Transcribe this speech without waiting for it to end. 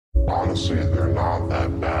Honestly, they're not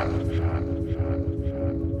that bad.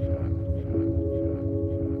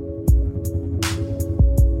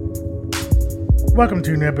 Welcome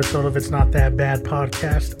to an episode of It's Not That Bad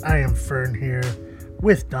podcast. I am Fern here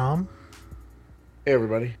with Dom. Hey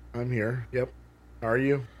everybody, I'm here. Yep. How are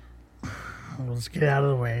you? Let's get out of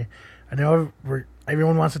the way. I know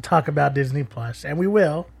everyone wants to talk about Disney Plus, and we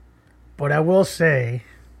will. But I will say,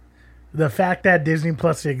 the fact that Disney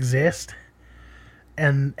Plus exists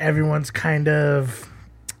and everyone's kind of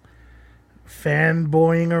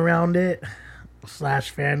fanboying around it, /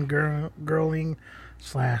 fangirling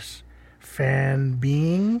 / fan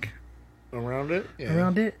being Around it? Yeah.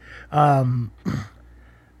 around it.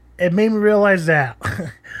 It made me realize that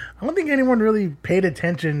I don't think anyone really paid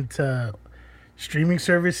attention to streaming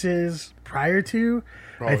services prior to.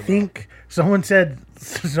 Probably I think someone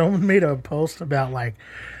made a post about like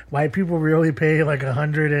why people really pay like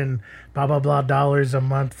 $100 and blah blah blah dollars a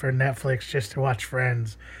month for Netflix just to watch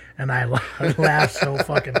Friends, and I laughed so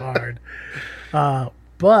fucking hard.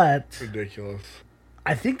 But Ridiculous.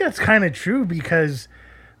 I think that's kind of true because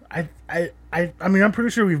I mean, I'm pretty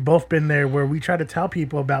sure we've both been there where we try to tell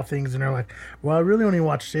people about things and they're like, well, I really only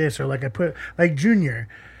watch this, or like like Junior.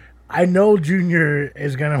 I know Junior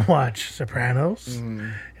is going to watch Sopranos.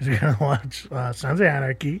 He's going to watch Sons of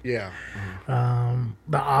Anarchy. Yeah.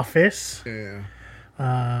 The Office.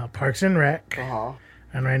 Yeah. Parks and Rec. Uh-huh.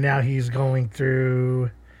 And right now he's going through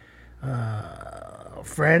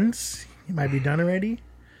Friends. He might be done already.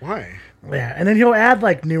 Why? Yeah, and then he'll add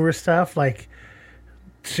like newer stuff like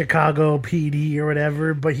Chicago PD or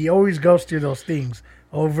whatever, but he always goes through those things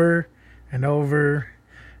over and over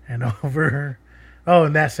and over. Oh,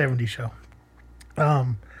 and that 70s show.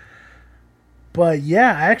 But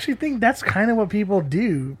yeah, I actually think that's kind of what people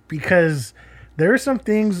do because there are some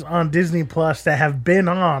things on Disney Plus that have been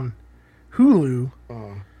on Hulu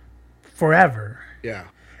forever. Yeah.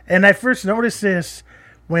 And I first noticed this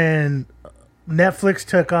when Netflix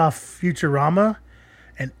took off Futurama,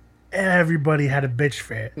 and everybody had a bitch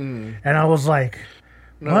fit, and I was like,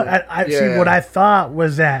 No. "What?" I see. What I thought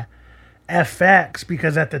was that FX,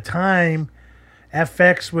 because at the time,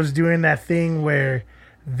 FX was doing that thing where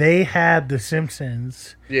they had The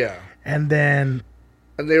Simpsons, Yeah. and then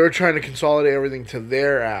And they were trying to consolidate everything to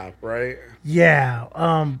their app, right? yeah,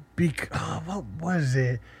 what was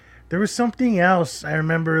it? There was something else I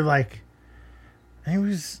remember. Like, I think it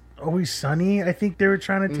was Always Sunny. I think they were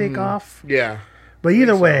trying to take off. Yeah. But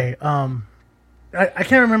either way, I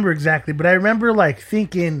can't remember exactly, but I remember like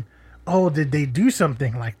thinking, oh, did they do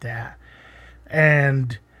something like that?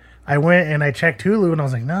 And I went and I checked Hulu and I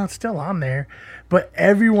was like, no, it's still on there. But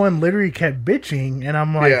everyone literally kept bitching, and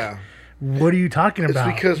I'm like, Yeah. what are you talking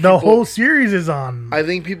about? because the people- whole series is on. I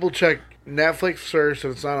think people check Netflix first.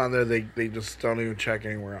 If it's not on there, they just don't even check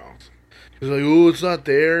anywhere else. It's like, oh, it's not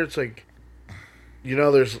there. It's like,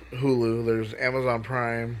 there's Hulu, there's Amazon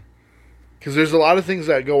Prime. Because there's a lot of things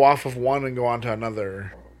that go off of one and go on to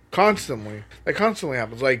another constantly. That constantly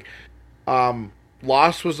happens. Like,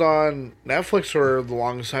 Lost was on Netflix for the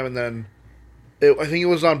longest time, and then I think it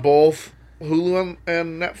was on both Hulu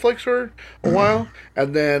and Netflix for a while,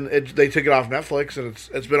 and then they took it off Netflix, and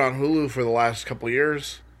it's been on Hulu for the last couple of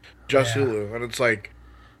years, just Yeah. Hulu, and it's like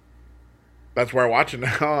that's where I watch it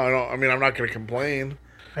now. I'm not going to complain.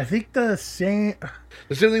 I think the same.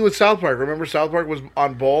 The same thing with South Park. Remember, South Park was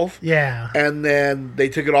on both, Yeah. and then they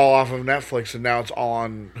took it all off of Netflix, and now it's all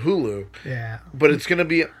on Hulu. Yeah. But it's going to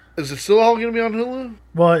be. Is it still all going to be on Hulu?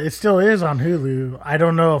 Well, it still is on Hulu. I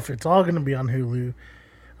don't know if it's all going to be on Hulu.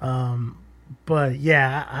 But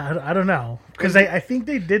yeah, I don't know. Because I think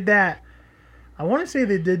they did that. I want to say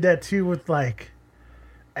they did that too with like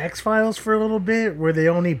X-Files for a little bit, where they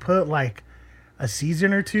only put like a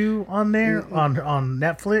season or two on there on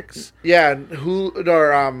Netflix. Yeah, Hulu.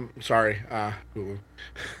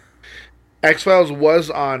 X-Files was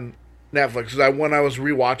on Netflix. 'Cause when I was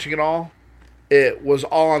rewatching it all, it was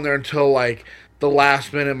all on there until like the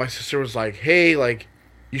last minute. My sister was like, "Hey, like,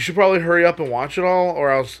 you should probably hurry up and watch it all, or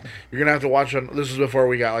else you're gonna have to watch it." This was before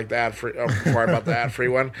we got like the ad free, before I bought the ad free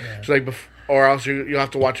one. She's like, or else you'll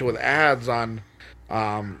have to watch it with ads on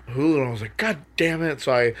Hulu. And I was like, God damn it!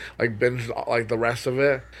 So I like binged like the rest of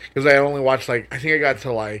it because I only watched like I think I got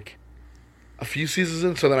to like a few seasons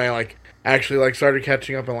in. So then I like actually like started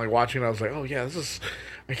catching up and like watching. I was like, oh yeah, this is.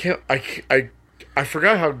 I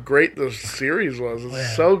forgot how great this series was.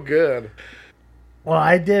 It's so good. Well,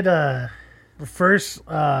 I did first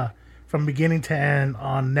from beginning to end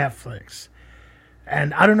on Netflix.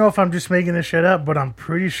 And I don't know if I'm just making this shit up, but I'm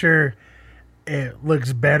pretty sure it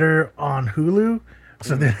looks better on Hulu.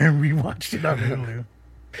 So then I rewatched it on Hulu.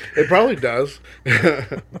 It probably does.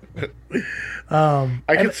 I and-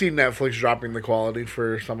 could see Netflix dropping the quality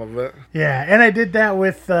for some of it. Yeah, and I did that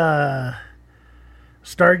with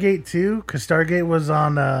Stargate too, because Stargate was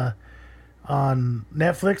on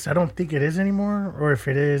Netflix. I don't think it is anymore, or if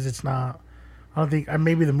it is, it's not. I don't think.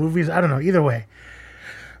 Maybe the movies. I don't know. Either way,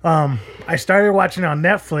 I started watching on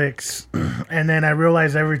Netflix, and then I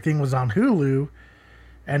realized everything was on Hulu,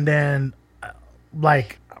 and then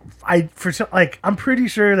like I'm pretty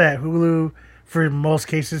sure that Hulu for most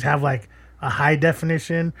cases have like a high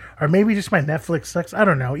definition, or maybe just my Netflix sucks. I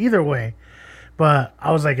don't know. Either way, but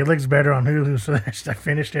I was like, it looks better on Hulu, so I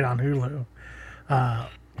finished it on Hulu.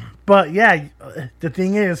 But yeah, the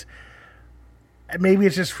thing is, maybe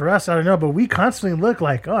it's just for us. I don't know, but we constantly look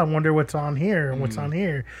like, oh, I wonder what's on here and what's on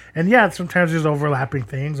here. And yeah, sometimes there's overlapping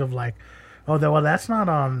things of like, oh, well, that's not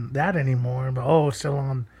on that anymore, but oh, it's still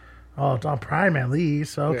on. Oh, it's on Prime at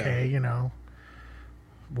least. Okay,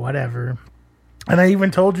 whatever. And I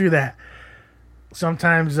even told you that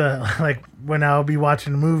sometimes, like when I'll be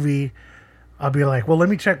watching a movie, I'll be like, well, let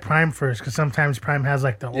me check Prime first, because sometimes Prime has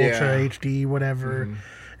like the Ultra HD, whatever.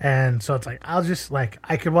 And so it's like, I'll just like,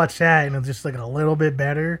 I could watch that and it's just like a little bit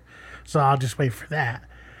better. So I'll just wait for that.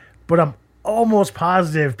 But I'm almost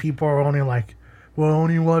positive people are only like, well, I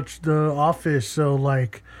only watch The Office. So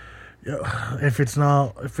like, if it's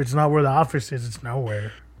not where The Office is, it's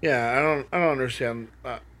nowhere. Yeah, I don't understand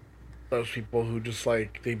those people who just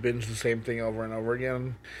like they binge the same thing over and over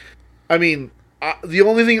again. I mean, the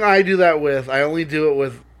only thing I do that with, I only do it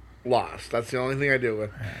with Lost. That's the only thing I do it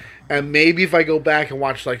with. And maybe if I go back and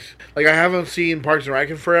watch like I haven't seen Parks and Rec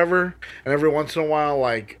in forever, and every once in a while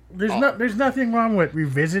like there's nothing wrong with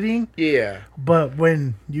revisiting. Yeah. But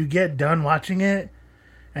when you get done watching it,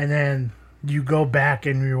 and then you go back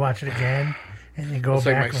and rewatch it again, and then go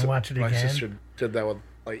back and watch it again. My sister did that with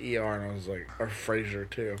like ER, and I was like, or Frasier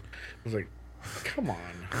too. I was like, come on.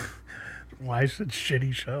 Why such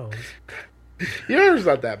shitty shows? ER's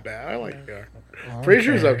not that bad. I like ER.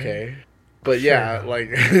 Frasier's okay. But yeah, like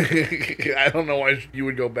I don't know why you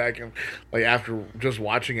would go back and like after just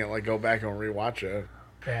watching it, like go back and rewatch it.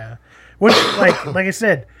 Yeah, which like I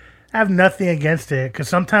said, I have nothing against it, because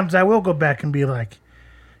sometimes I will go back and be like,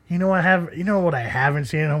 you know what I haven't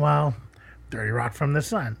seen in a while, 30 Rock from the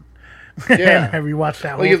Sun. Yeah, and I rewatched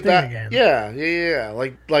that like whole thing again. Yeah.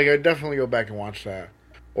 Like I definitely go back and watch that.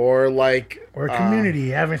 Or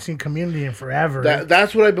Community. I haven't seen Community in forever.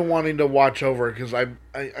 That's what I've been wanting to watch over, because I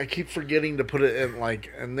keep forgetting to put it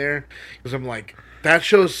in there, because I'm like, that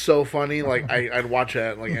show's so funny. Like I'd watch it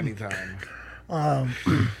at like any time. I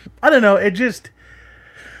don't know. It just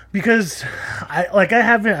because I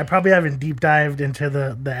probably haven't deep dived into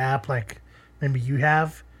the app like maybe you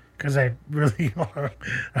have, because I really I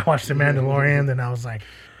watched The Mandalorian, then I was like,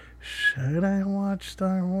 should I watch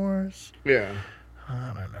Star Wars? Yeah.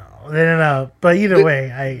 I don't know. Then, but either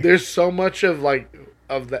way, there's so much of like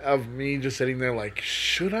of me just sitting there like,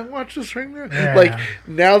 should I watch this right now? Yeah. Like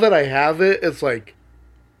now that I have it, it's like,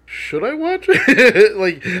 should I watch it?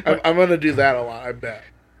 Like I'm gonna do that a lot, I bet.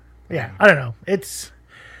 Yeah, I don't know.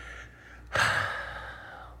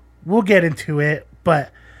 We'll get into it,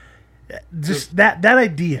 but just that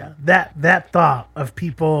idea, that thought of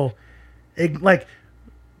people, like.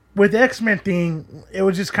 With the X-Men thing, it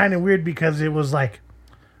was just kind of weird, because it was like,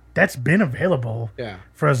 that's been available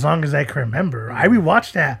for as long as I can remember. I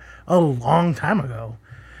rewatched that a long time ago.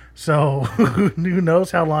 So who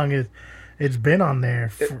knows how long it's been on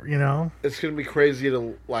there, you know? It's going to be crazy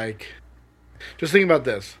to, like, just think about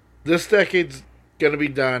this. This decade's going to be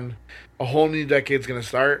done. A whole new decade's going to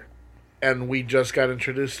start. And we just got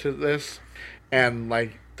introduced to this. And,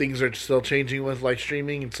 like, things are still changing with, like,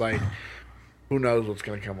 streaming. It's like... Who knows what's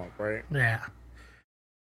going to come up, right? Yeah.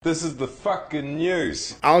 This is the fucking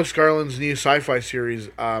news. Alex Garland's new sci-fi series,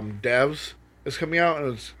 Devs, is coming out,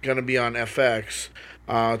 and it's going to be on FX.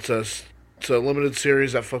 It's a limited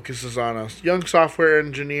series that focuses on a young software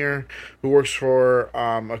engineer who works for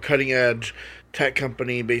a cutting-edge tech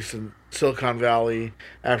company based in Silicon Valley.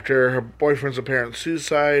 After her boyfriend's apparent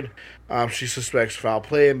suicide, she suspects foul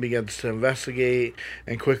play and begins to investigate,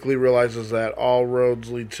 and quickly realizes that all roads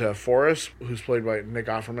lead to Forrest, who's played by Nick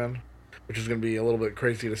Offerman, which is going to be a little bit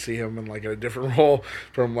crazy to see him in like a different role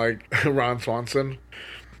from like Ron Swanson.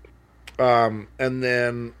 And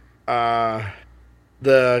then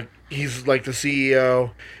he's like the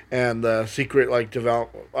CEO and the secret like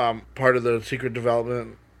part of the secret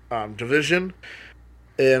development division.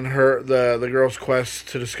 In the girl's quest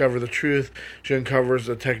to discover the truth, she uncovers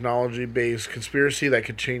a technology-based conspiracy that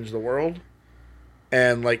could change the world.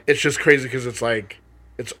 And like it's just crazy, because it's like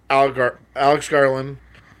it's Alex Garland,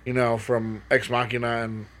 from Ex Machina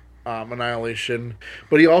and Annihilation.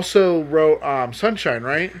 But he also wrote Sunshine,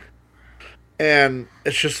 right? And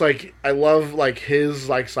it's just like I love like his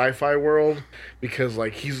like sci-fi world because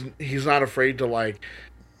like he's not afraid to like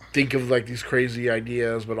think of like these crazy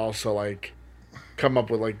ideas, but also like come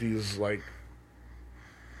up with like these like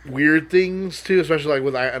weird things too, especially like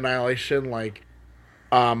with Annihilation. Like,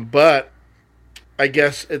 but I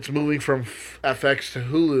guess it's moving from FX to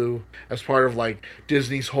Hulu as part of like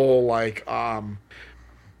Disney's whole like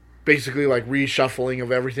basically like reshuffling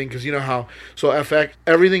of everything because you know how FX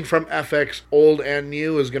everything from FX old and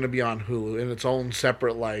new is going to be on Hulu in its own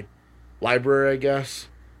separate like library, I guess.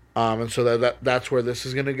 And so that's where this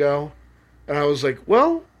is going to go. And I was like,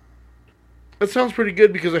 well, that sounds pretty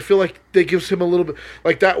good because I feel like that gives him a little bit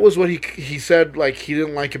like that was what he said like he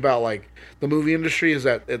didn't like about like the movie industry is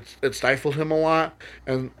that it stifled him a lot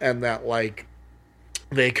and that like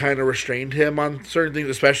they kind of restrained him on certain things,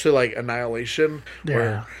 especially like Annihilation,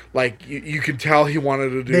 where like you could tell he wanted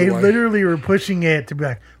to do. They like, literally were pushing it to be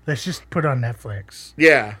like, let's just put it on Netflix.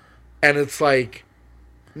 Yeah, and it's like,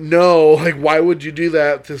 no, like why would you do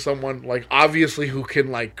that to someone like obviously who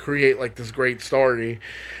can like create like this great story,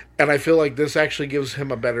 and I feel like this actually gives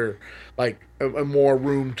him a better like a more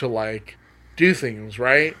room to like do things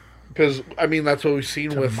right because I mean that's what we've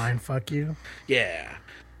seen with mindfuck you. Yeah,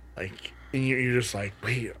 like. And you're just like,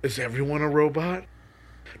 wait, is everyone a robot?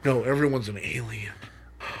 No, everyone's an alien.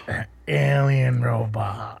 Alien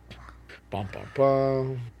robot. Bum, bum,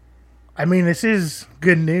 bum. I mean, this is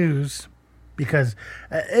good news because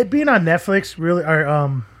it being on Netflix really,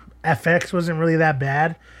 or FX wasn't really that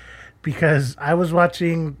bad because I was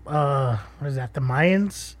watching, what is that, The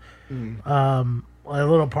Mayans? A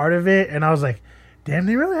little part of it, and I was like, damn,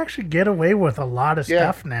 they really actually get away with a lot of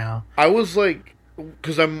stuff now. I was like,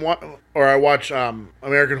 because I watch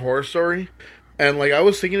American Horror Story, and like I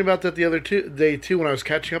was thinking about that the other day too when I was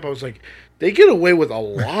catching up. I was like, they get away with a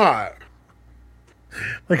lot.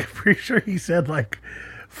 Like I'm pretty sure he said like,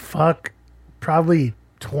 fuck, probably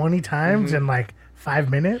 20 times in like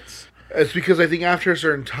 5 minutes. It's because I think after a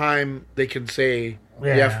certain time they can say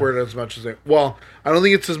the F word as much as they. Well, I don't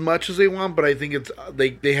think it's as much as they want, but I think it's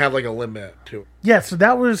they have like a limit to it. Yeah, so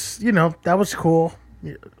that was that was cool.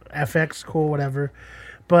 FX, cool, whatever.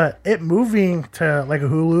 But it moving to like a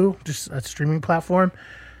Hulu, just a streaming platform,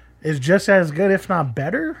 is just as good, if not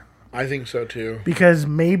better. I think so too. Because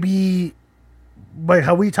maybe, like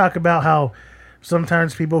how we talk about how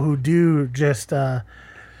sometimes people who do just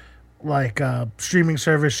streaming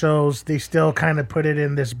service shows, they still kind of put it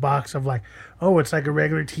in this box of like, oh, it's like a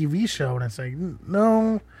regular TV show. And it's like,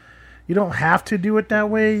 no, you don't have to do it that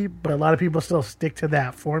way. But a lot of people still stick to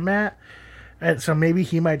that format. And so maybe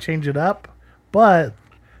he might change it up. But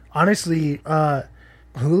honestly,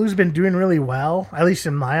 Hulu's been doing really well, at least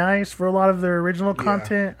in my eyes, for a lot of their original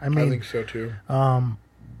content. I mean, I think so too.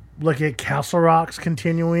 Look at Castle Rock's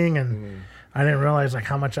continuing, and I didn't realize like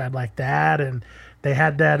how much I'd like that. And they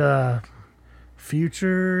had that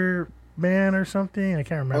Future Man or something. I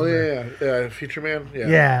can't remember. Oh yeah, Future Man.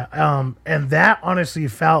 Yeah. And that honestly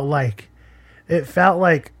felt like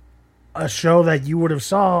a show that you would have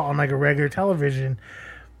saw on like a regular television,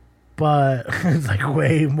 but it's like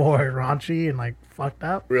way more raunchy and like fucked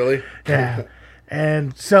up. Really? Yeah.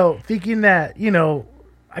 And so thinking that,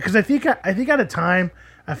 because I think at a time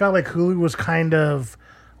I felt like Hulu was kind of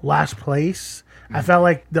last place. I felt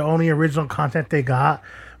like the only original content they got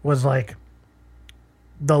was like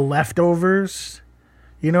The Leftovers.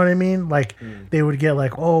 You know what I mean? Like they would get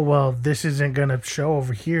like, oh well, this isn't gonna show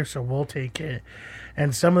over here, so we'll take it.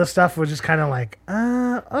 And some of the stuff was just kind of like,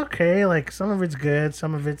 okay, like some of it's good,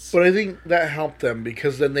 some of it's. But I think that helped them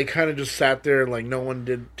because then they kind of just sat there and like no one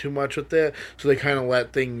did too much with it, so they kind of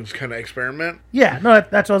let things kind of experiment. Yeah, no,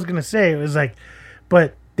 that's what I was gonna say. It was like,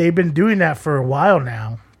 but they've been doing that for a while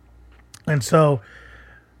now, and so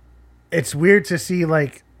it's weird to see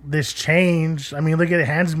like this change. I mean, look at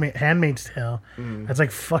Handmaid's Tale. That's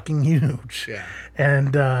like fucking huge. Yeah,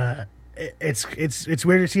 and. It's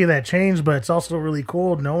weird to see that change, but it's also really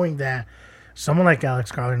cool knowing that someone like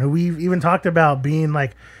Alex Garland, who we've even talked about being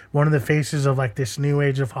like one of the faces of like this new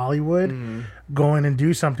age of Hollywood, going and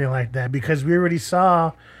do something like that, because we already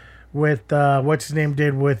saw with what's his name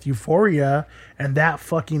did with Euphoria and that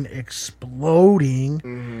fucking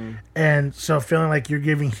exploding, and so feeling like you're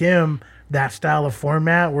giving him that style of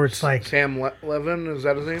format where it's like Sam Levin, is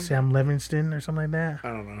that his name? Sam Levinston or something like that. I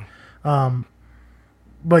don't know.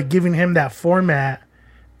 But giving him that format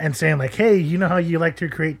and saying like, hey, you know how you like to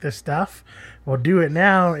create this stuff? Well, do it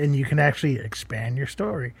now, and you can actually expand your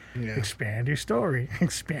story. Yeah. Expand your story.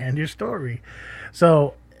 Expand your story.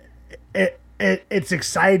 So it it's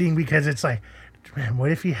exciting because it's like, man,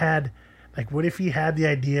 what if he had the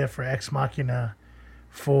idea for Ex Machina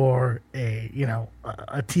for a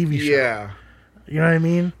TV show? Yeah. You know what I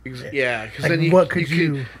mean? Yeah, because Like, then what could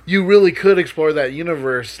you? you really could explore that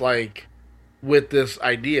universe like with this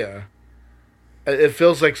idea. It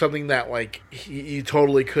feels like something that like you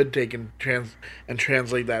totally could take and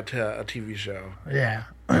translate that to a TV show. Yeah.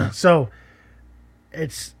 So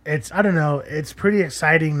it's I don't know. It's pretty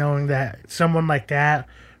exciting knowing that someone like that,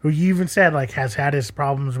 who you even said like has had his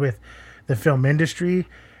problems with the film industry,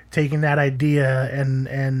 taking that idea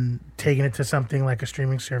and taking it to something like a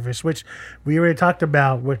streaming service, which we already talked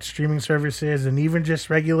about what streaming services and even just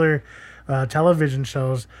regular television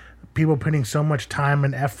shows, people putting so much time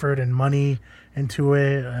and effort and money into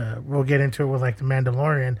it. We'll get into it with like The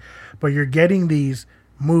Mandalorian, but you're getting these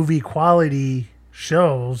movie quality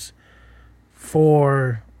shows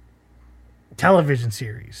for television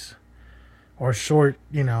series or short,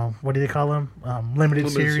 what do they call them? Limited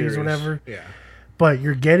series, whatever. Yeah. But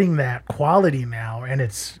you're getting that quality now, and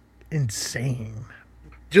it's insane.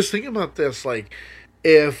 Just thinking about this, like,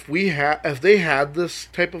 if they had this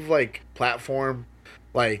type of like platform,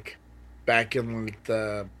 like back in like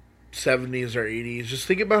the 70s or 80s, just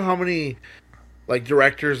think about how many like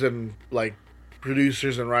directors and like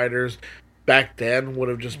producers and writers back then would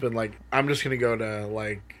have just been like, I'm just gonna go to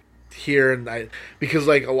like here and because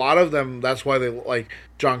like a lot of them, that's why they like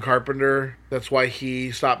John Carpenter, that's why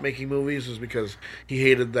he stopped making movies, is because he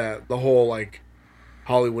hated the whole like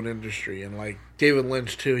Hollywood industry. And like David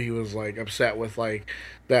Lynch too, he was like upset with like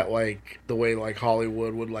that, like the way like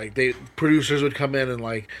Hollywood would like producers would come in and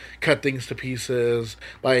like cut things to pieces,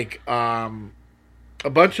 like a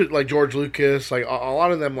bunch of like George Lucas, like a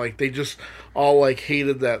lot of them, like they just all like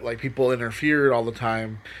hated that like people interfered all the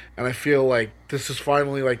time. And I feel like this is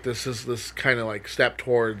finally like this kind of like step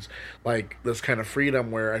towards like this kind of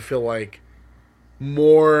freedom where I feel like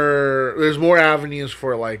there's more avenues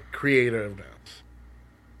for like creativeness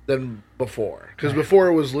than before. Because before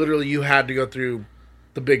it was literally you had to go through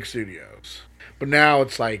the big studios, but now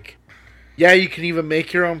it's like, yeah, you can even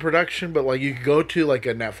make your own production, but like you could go to like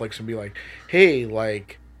a Netflix and be like, hey,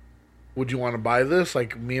 like, would you want to buy this?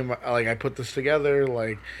 Like I put this together,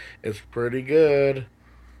 like it's pretty good.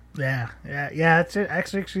 Yeah. It's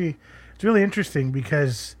actually it's really interesting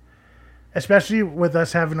because, especially with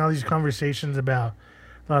us having all these conversations about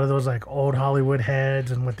a lot of those like old Hollywood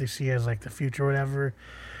heads and what they see as like the future, or whatever.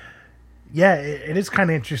 Yeah, it is kind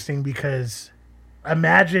of interesting because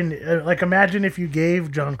imagine if you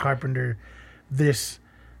gave John Carpenter this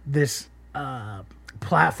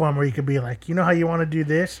platform where you could be like, you know how you want to do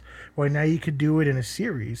this? Well, now you could do it in a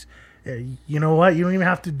series. You know what? You don't even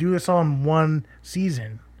have to do this all in one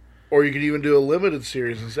season. Or you could even do a limited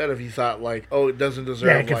series instead if you thought like, oh, it doesn't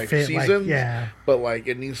deserve like fit, seasons, like, but like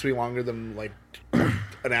it needs to be longer than like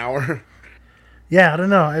an hour. Yeah, I don't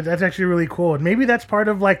know. That's actually really cool. And maybe that's part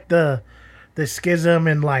of like the schism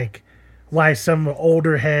and like why some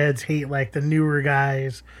older heads hate like the newer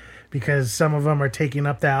guys, because some of them are taking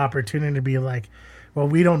up that opportunity to be like, well,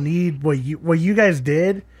 we don't need what you guys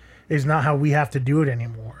did is not how we have to do it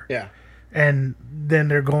anymore. Yeah. And then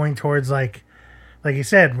they're going towards like you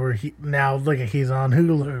said, where he's on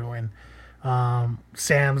Hulu and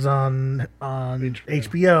Sam's on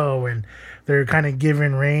HBO, and they're kind of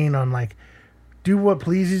giving reign on like, do what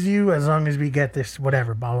pleases you as long as we get this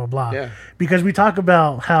whatever, blah blah blah. Yeah. Because we talk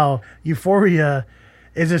about how Euphoria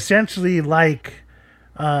is essentially like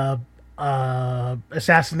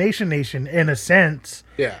Assassination Nation in a sense.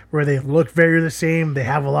 Yeah. Where they look very the same, they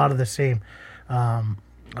have a lot of the same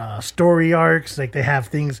story arcs, like they have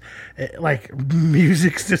things like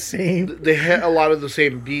music's the same. They hit a lot of the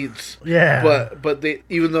same beats. Yeah. But they,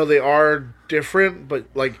 even though they are different, but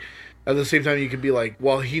like at the same time you could be like,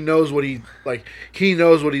 well, he knows what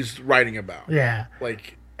he's writing about. Yeah.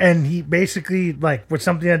 Like, and he basically, like, with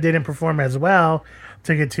something that didn't perform as well,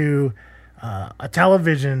 took it to a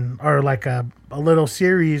television or like a little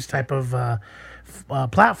series type of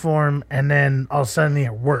platform, and then all of a sudden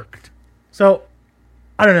it worked. So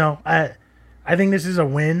I don't know. I think this is a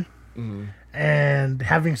win. Mm-hmm. And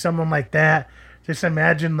having someone like that, just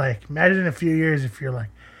imagine in a few years if you're like,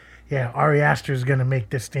 yeah, Ari Aster is going to make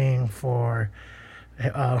this thing for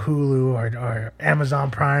Hulu or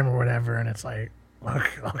Amazon Prime or whatever, and it's like,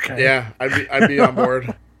 okay. Yeah, I'd be on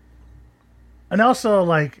board. And also,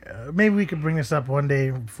 like, maybe we could bring this up one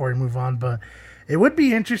day before we move on, but it would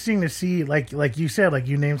be interesting to see, like you said, like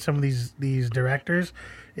you named some of these directors.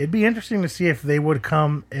 It'd be interesting to see if they would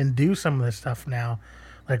come and do some of this stuff now,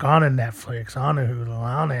 like on a Netflix, on a Hulu,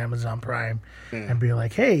 on Amazon Prime, and be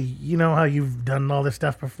like, hey, you know how you've done all this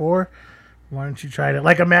stuff before? Why don't you try to,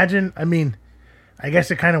 like, imagine, I mean, I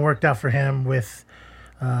guess it kind of worked out for him with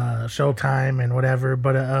Showtime and whatever,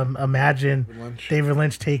 but imagine David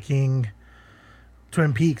Lynch taking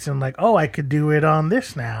Twin Peaks and like, oh, I could do it on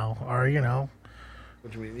this now, or, you know.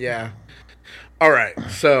 What do you mean? Yeah. All right,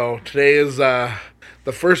 so today is the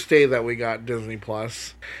first day that we got Disney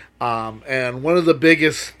Plus, and one of the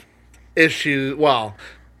biggest issues, well,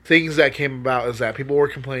 things that came about is that people were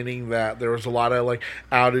complaining that there was a lot of like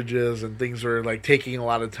outages and things were like taking a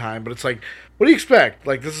lot of time. But it's like, what do you expect?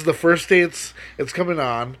 Like, this is the first day it's coming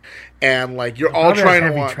on, and like you're all trying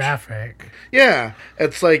to watch traffic. Yeah,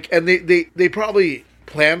 it's like, and they probably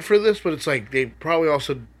planned for this, but it's like they probably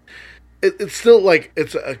also. It's still like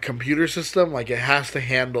it's a computer system, like it has to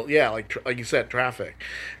handle, yeah, like you said, traffic,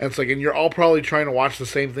 and it's like, and you're all probably trying to watch the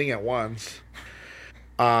same thing at once.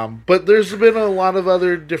 But there's been a lot of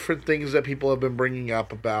other different things that people have been bringing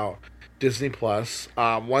up about Disney Plus.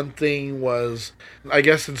 One thing was, I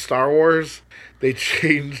guess in Star Wars, they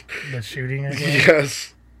changed the shooting again.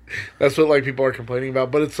 Yes, that's what like people are complaining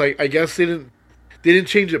about. But it's like, I guess they didn't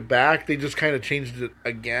change it back. They just kind of changed it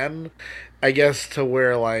again. I guess to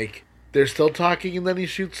where like they're still talking and then he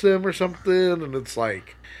shoots them or something, and it's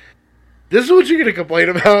like, this is what you're gonna complain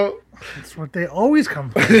about. That's what they always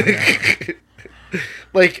complain about.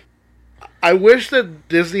 Like, I wish that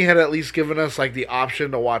Disney had at least given us like the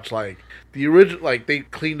option to watch like the original. Like, they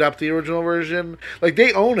cleaned up the original version. Like,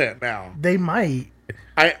 they own it now. They might.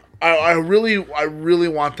 I really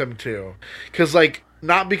want them to, because like,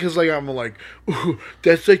 not because like I'm like, ooh,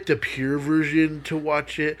 that's like the pure version to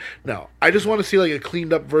watch it. No, I just want to see like a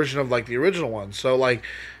cleaned up version of like the original one. So like,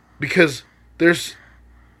 because there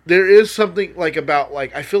is something like about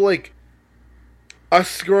like, I feel like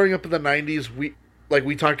us growing up in the 90s, we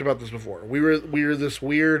talked about this before. We were this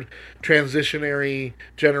weird transitionary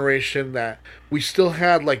generation that we still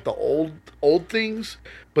had like the old things,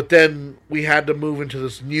 but then we had to move into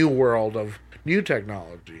this new world of new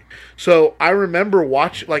technology. So I remember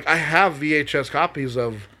watching, like, I have VHS copies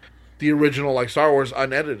of the original like Star Wars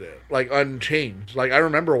unedited, like unchanged. Like, I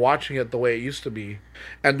remember watching it the way it used to be,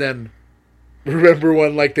 and then remember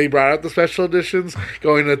when like they brought out the special editions,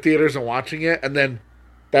 going to theaters and watching it, and then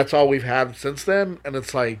that's all we've had since then. And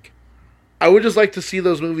it's like, I would just like to see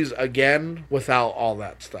those movies again without all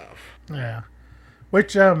that stuff. Yeah.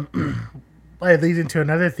 Which leads into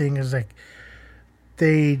another thing is like,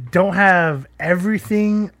 they don't have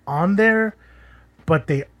everything on there, but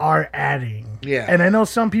they are adding. Yeah. And I know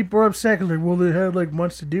some people are upset because like, well, they had like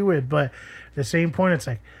months to do it, but at the same point, it's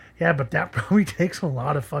like, yeah, but that probably takes a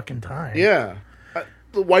lot of fucking time. Yeah.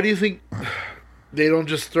 Why do you think they don't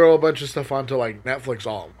just throw a bunch of stuff onto like Netflix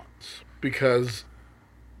all at once? Because,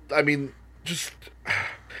 I mean, just,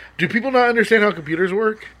 do people not understand how computers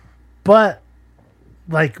work? But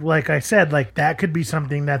like I said, like that could be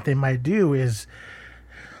something that they might do is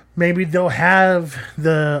maybe they'll have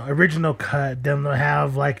the original cut, then they'll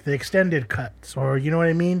have like the extended cuts, or you know what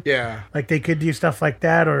I mean? Yeah. Like they could do stuff like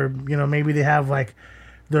that, or you know, maybe they have like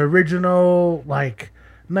the original like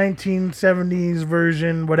 1970s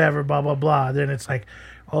version, whatever, blah blah blah. Then it's like,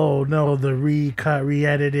 oh no, the recut,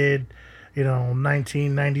 re-edited, you know,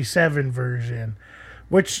 1997 version.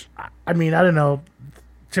 Which, I mean, I don't know.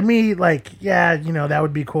 To me, like, yeah, you know, that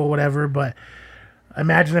would be cool, whatever. But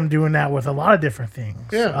imagine them doing that with a lot of different things.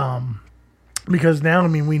 Yeah. Because now, I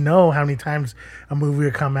mean, we know how many times a movie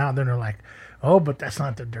will come out, and then they're like, oh, but that's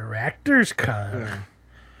not the director's cut. Yeah.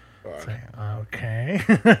 It's like,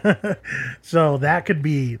 okay. So that could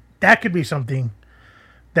be something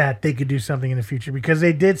that they could do something in the future, because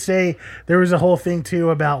they did say there was a whole thing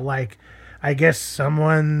too about like, I guess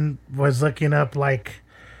someone was looking up like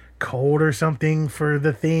code or something for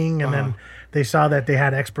the thing, and then they saw that they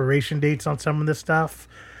had expiration dates on some of the stuff.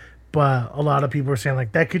 But a lot of people are saying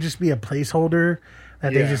like that could just be a placeholder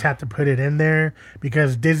that they just have to put it in there,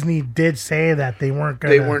 because Disney did say that they weren't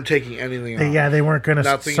taking anything off. Yeah, they weren't gonna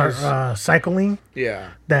start cycling. Yeah,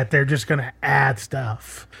 that they're just gonna add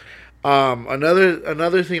stuff.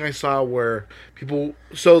 Another thing I saw where people,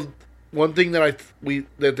 so one thing that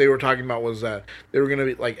that they were talking about was that they were gonna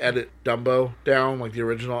be like edit Dumbo down, like the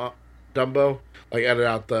original Dumbo, like edit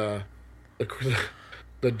out the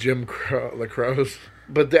Jim Crow, the crows,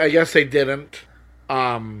 but I guess they didn't.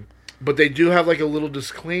 But they do have like a little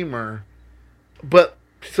disclaimer. But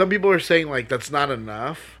some people are saying like that's not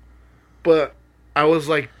enough. But I was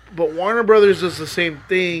like, but Warner Brothers does the same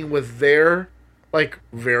thing with their like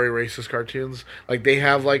very racist cartoons. Like they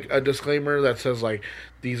have like a disclaimer that says like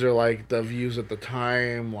these are like the views at the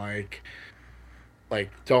time, like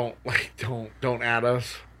don't add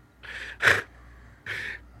us.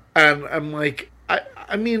 And I'm like,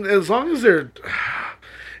 I mean, as long as they're,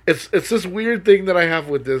 it's this weird thing that I have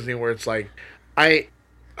with Disney where it's like,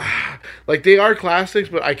 like they are classics,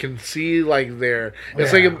 but I can see like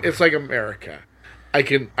it's like America.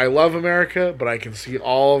 I love America, but I can see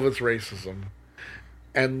all of its racism.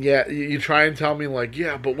 And yet you try and tell me like,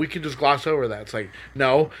 yeah, but we can just gloss over that. It's like,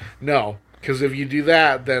 no, because if you do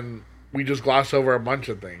that, then we just gloss over a bunch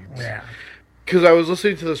of things. Yeah. Because I was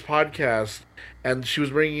listening to this podcast, and she was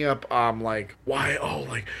bringing up like why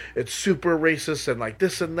like it's super racist and like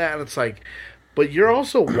this and that, and it's like, but you're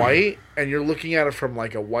also white, and you're looking at it from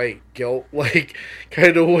like a white guilt like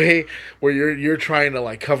kind of way where you're trying to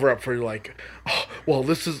like cover up for like, oh well,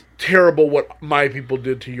 this is terrible what my people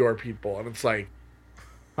did to your people, and it's like,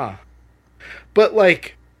 huh. But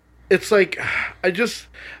like, it's like,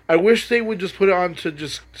 I wish they would just put it on to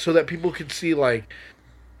just so that people could see like,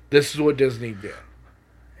 this is what Disney did.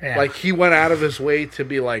 Yeah. Like, he went out of his way to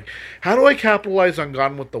be like, how do I capitalize on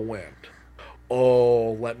Gone with the Wind?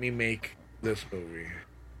 Oh, let me make this movie.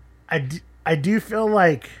 I do feel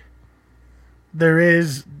like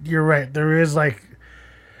you're right, there is like,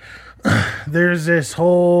 there's this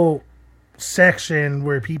whole section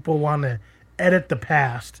where people want to edit the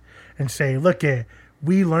past and say, look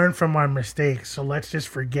we learned from our mistakes, so let's just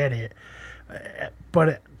forget it.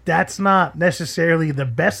 But that's not necessarily the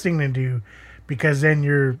best thing to do, because then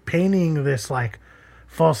you're painting this like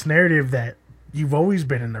false narrative that you've always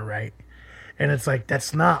been in the right. And it's like,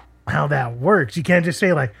 that's not how that works. You can't just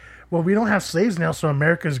say like, well, we don't have slaves now, so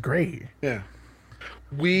America's great. Yeah.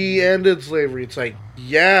 We ended slavery. It's like,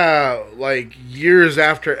 yeah, like years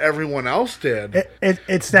after everyone else did.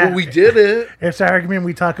 It's that. But we did it. It's the argument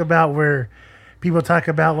we talk about where people talk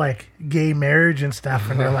about like gay marriage and stuff,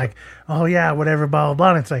 and they're like, oh yeah, whatever, blah, blah, blah.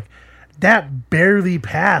 And it's like, that barely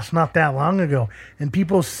passed not that long ago, and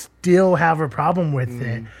people still have a problem with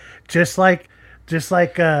it. Just like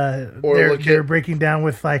they're breaking down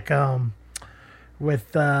with like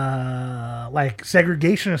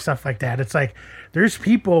segregation and stuff like that. It's like, there's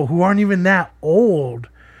people who aren't even that old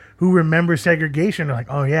who remember segregation. They're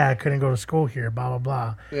like, oh yeah, I couldn't go to school here, blah blah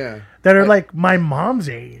blah. Yeah. That are like my mom's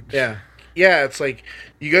age. Yeah. Yeah, it's like,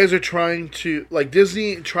 you guys are trying to, like,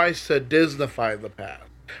 Disney tries to Disneyfy the past,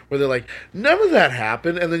 where they're like, none of that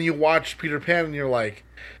happened, and then you watch Peter Pan and you're like,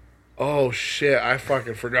 oh shit, I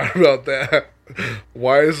fucking forgot about that.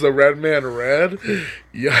 Why is the red man red?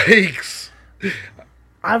 Yikes.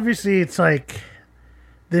 Obviously, it's like,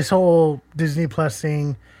 this whole Disney Plus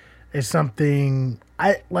thing is something,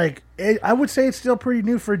 I would say it's still pretty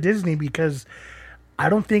new for Disney, because I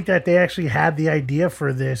don't think that they actually had the idea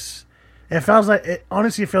for this.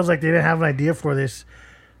 Honestly, it feels like they didn't have an idea for this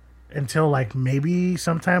until like maybe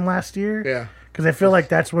sometime last year. Yeah. Because I feel like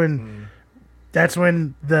that's when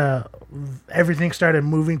everything started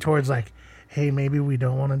moving towards like, hey, maybe we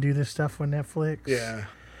don't want to do this stuff with Netflix. Yeah.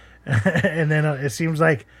 And then it seems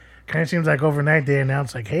like overnight they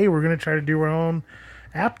announced like, hey, we're gonna try to do our own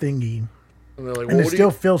app thingy, And they're like, and it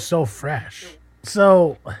still feels so fresh.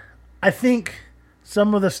 So I think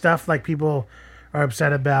some of the stuff like people are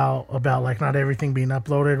upset about like not everything being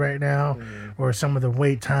uploaded right now, or some of the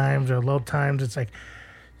wait times or load times. It's like,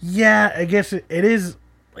 yeah, I guess it is.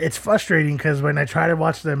 It's frustrating because when I tried to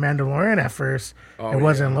watch The Mandalorian at first, it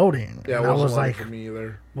wasn't loading. Yeah, and it I wasn't was loading like, for me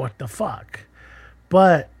either. what the fuck?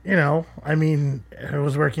 But, I mean, it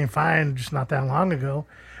was working fine just not that long ago.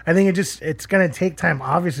 I think it's going to take time,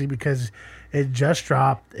 obviously, because it just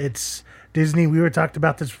dropped. It's Disney. We were talked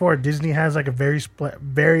about this before. Disney has like a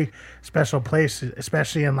very special place,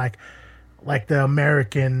 especially in like the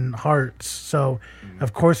American hearts. So,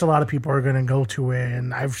 of course, a lot of people are going to go to it.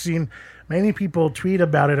 And I've seen many people tweet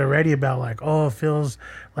about it already, about like, oh, it feels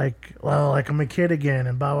like, well, like I'm a kid again,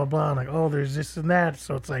 and blah, blah, blah. And like, oh, there's this and that.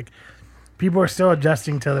 So it's like, people are still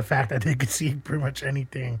adjusting to the fact that they can see pretty much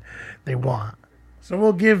anything they want. So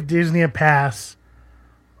we'll give Disney a pass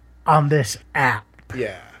on this app.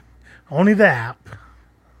 Yeah. Only the app.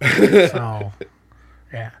 So,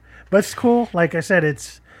 yeah. But it's cool. Like I said,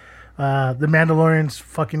 it's The Mandalorian's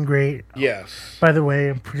fucking great. Yes. By the way,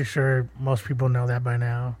 I'm pretty sure most people know that by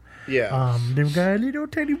now. Yeah. They've got little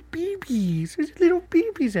tiny babies. There's little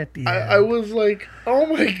babies at the end. I was like, oh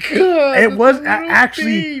my god. It was little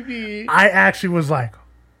actually, baby. I actually was like,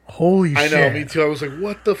 holy shit. I know, me too. I was like,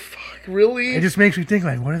 what the fuck? Really? It just makes me think,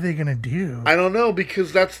 like, what are they going to do? I don't know,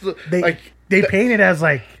 because that's the... They paint it as,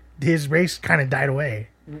 like, his race kind of died away,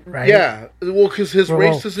 right? Yeah. Well, because his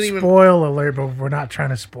race doesn't even... Spoil alert, but we're not trying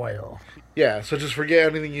to spoil. Yeah, so just forget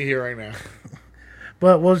anything you hear right now.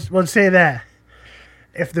 But we'll say that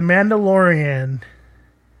if The Mandalorian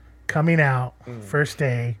coming out first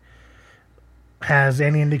day, has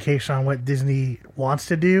any indication on what Disney wants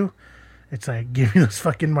to do, it's like, give me those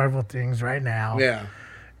fucking Marvel things right now. Yeah.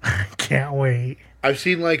 Can't wait. I've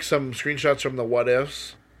seen like some screenshots from the What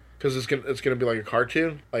Ifs, because it's gonna be like a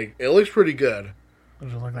cartoon. Like, it looks pretty good.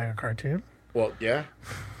 Does it look like a cartoon? Well, yeah.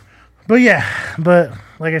 But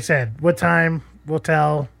like I said, what time we'll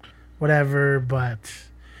tell, whatever, but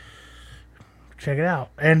check it out.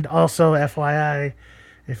 And also, FYI,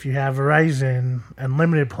 if you have Verizon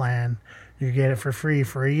Unlimited plan, you get it for free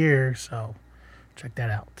for a year, so check that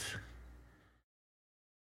out.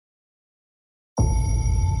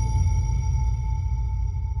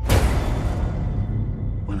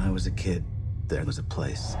 When I was a kid, there was a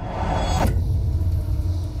place.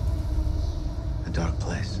 A dark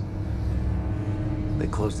place. They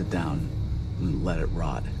closed it down and let it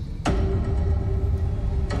rot.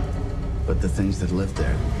 But the things that lived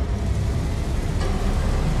there...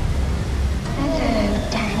 Hello,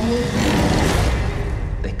 Danny.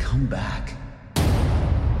 They come back.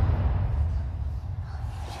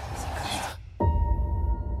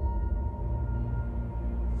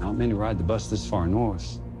 Not many ride the bus this far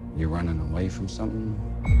north. You're running away from something?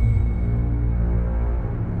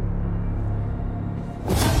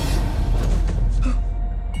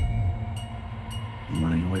 I'm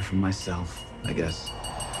running away from myself, I guess.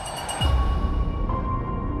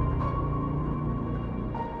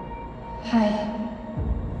 Hi.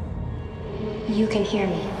 You can hear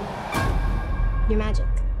me. You're magic.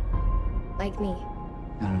 Like me.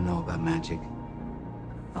 I don't know about magic.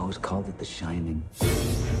 I always called it the Shining.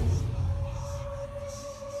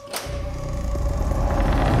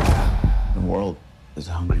 The world is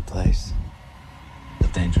a hungry place. A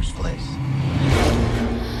dangerous place.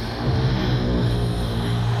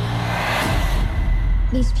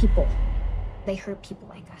 These people, they hurt people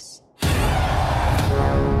like us.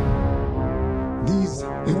 These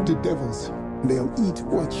empty devils, they'll eat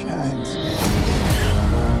what shines.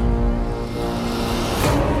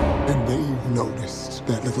 And they've noticed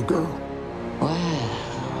that little girl. Wow,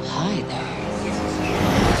 hi there.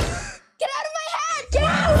 Get out of my head! Get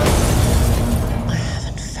out! I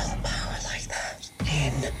haven't felt power like that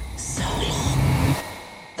in so long.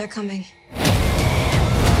 They're coming.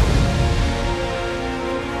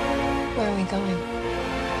 Where are we going?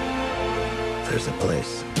 There's a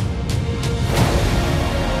place.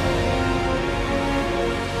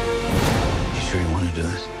 You sure you want to do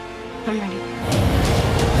this? I'm ready.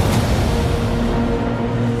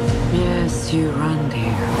 Yes, you run,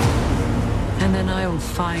 dear. And then I will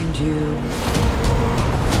find you,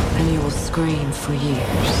 and you will scream for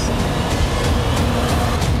years.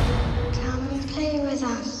 Come and play with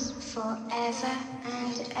us forever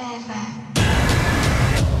and ever.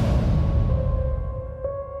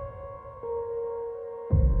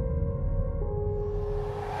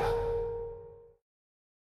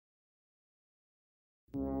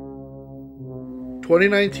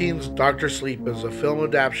 2019's Doctor Sleep is a film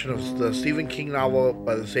adaptation of the Stephen King novel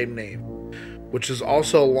by the same name, which is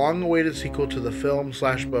also a long-awaited sequel to the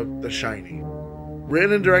film/book The Shining.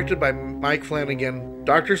 Written and directed by Mike Flanagan,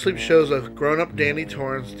 Doctor Sleep shows a grown-up Danny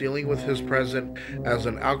Torrance dealing with his present as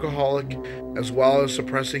an alcoholic, as well as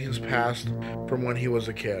suppressing his past from when he was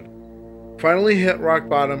a kid. Finally hit rock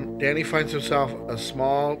bottom, Danny finds himself a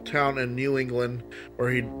small town in New England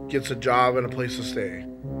where he gets a job and a place to stay.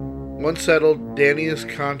 Once settled, Danny is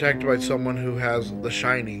contacted by someone who has The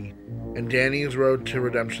Shining, and Danny's road to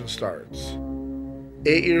redemption starts.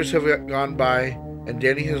 8 years have gone by, and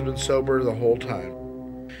Danny has been sober the whole time.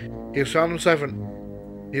 He has found himself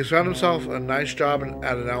a nice job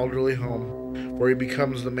at an elderly home, where he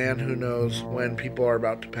becomes the man who knows when people are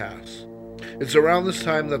about to pass. It's around this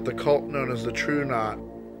time that the cult known as the True Knot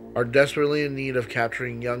are desperately in need of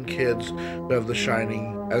capturing young kids who have The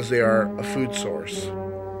Shining, as they are a food source.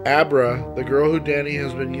 Abra, the girl who Danny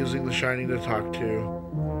has been using The Shining to talk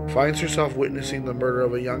to, finds herself witnessing the murder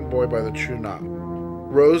of a young boy by the True Knot.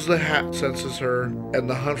 Rose the Hat senses her, and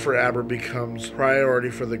the hunt for Abra becomes priority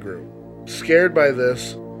for the group. Scared by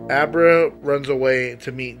this, Abra runs away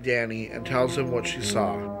to meet Danny and tells him what she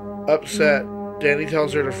saw. Upset, Danny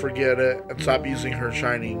tells her to forget it and stop using her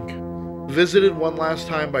Shining. Visited one last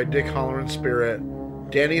time by Dick Hallorann's spirit,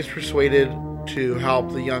 Danny is persuaded to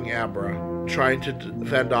help the young Abra, trying to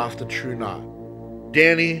fend off the True Knot.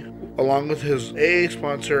 Danny, along with his AA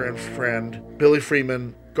sponsor and friend, Billy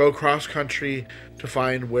Freeman, go cross-country to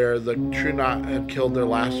find where the True Knot had killed their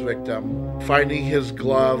last victim, finding his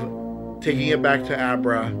glove, taking it back to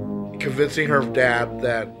Abra, convincing her dad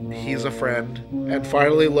that he's a friend, and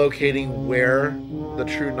finally locating where the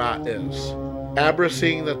True Knot is. Abra,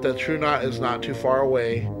 seeing that the True Knot is not too far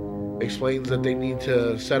away, explains that they need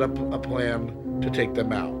to set up a plan to take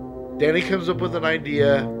them out. Danny comes up with an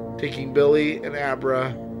idea, taking Billy and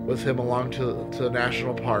Abra with him along to the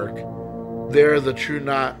national park. There, the True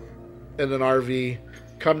Knot and an RV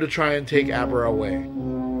come to try and take Abra away.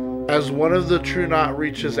 As one of the True Knot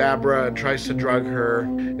reaches Abra and tries to drug her,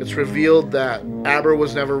 it's revealed that Abra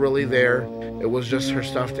was never really there. It was just her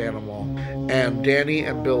stuffed animal. And Danny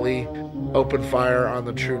and Billy open fire on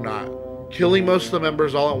the True Knot, killing most of the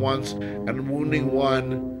members all at once and wounding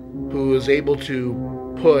one who is able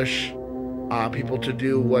to push people to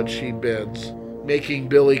do what she bids, making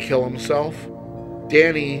Billy kill himself.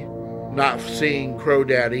 Danny, not seeing Crow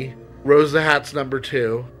Daddy, Rose the Hat's number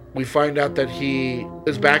 2. We find out that he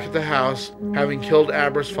is back at the house, having killed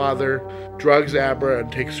Abra's father, drugs Abra,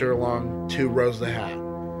 and takes her along to Rose the Hat.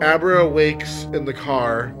 Abra awakes in the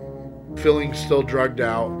car, feeling still drugged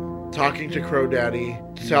out, talking to Crow Daddy,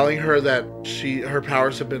 telling her that her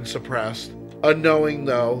powers have been suppressed, unknowing,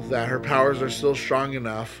 though, that her powers are still strong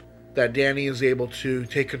enough that Danny is able to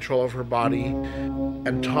take control of her body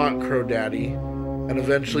and taunt Crow Daddy, and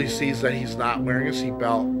eventually sees that he's not wearing a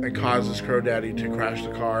seatbelt and causes Crow Daddy to crash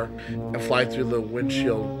the car and fly through the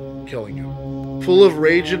windshield, killing him. Full of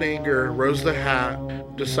rage and anger, Rose the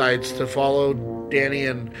Hat decides to follow Danny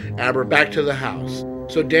and Abra back to the house.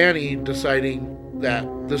 So Danny, deciding that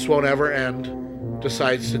this won't ever end,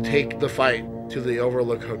 decides to take the fight to the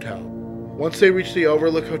Overlook Hotel. Once they reach the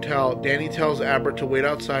Overlook Hotel, Danny tells Abra to wait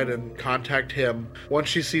outside and contact him once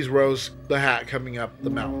she sees Rose the Hat coming up the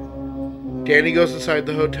mountain. Danny goes inside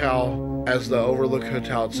the hotel as the Overlook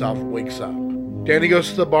Hotel itself wakes up. Danny goes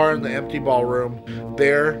to the bar in the empty ballroom,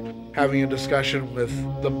 there having a discussion with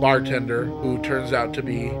the bartender, who turns out to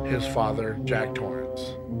be his father, Jack Torrance.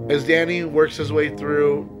 As Danny works his way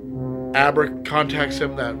through, Abra contacts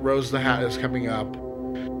him that Rose the Hat is coming up.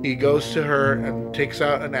 He goes to her and takes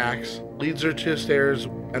out an axe, leads her to the stairs,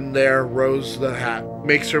 and there Rose the Hat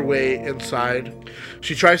makes her way inside.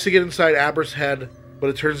 She tries to get inside Abra's head, but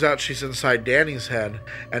it turns out she's inside Danny's head,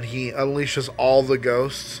 and he unleashes all the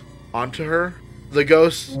ghosts onto her. The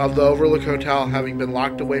ghosts of the Overlook Hotel, having been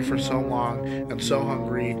locked away for so long and so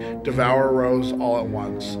hungry, devour Rose all at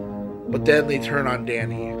once. But then they turn on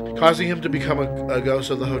Danny, causing him to become a ghost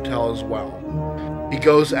of the hotel as well. He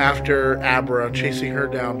goes after Abra, chasing her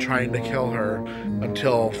down, trying to kill her,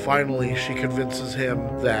 until finally she convinces him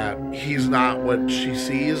that he's not what she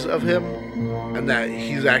sees of him, and that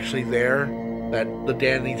he's actually there, that the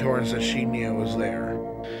Danny Torrance that she knew is there.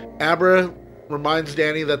 Abra reminds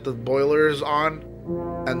Danny that the boiler is on,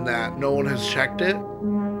 and that no one has checked it.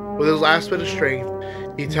 With his last bit of strength,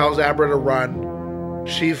 he tells Abra to run.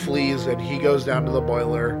 She flees, and he goes down to the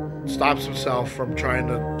boiler, stops himself from trying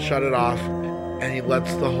to shut it off, and he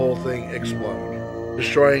lets the whole thing explode,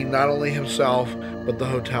 destroying not only himself, but the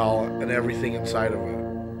hotel and everything inside of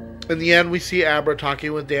it. In the end, we see Abra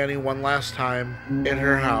talking with Danny one last time in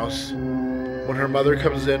her house. When her mother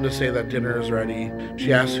comes in to say that dinner is ready,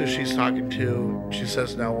 she asks who she's talking to. She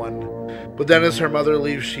says no one. But then as her mother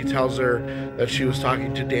leaves, she tells her that she was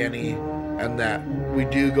talking to Danny, and that we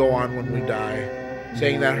do go on when we die,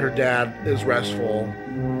 saying that her dad is restful.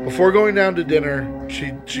 Before going down to dinner,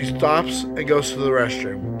 she stops and goes to the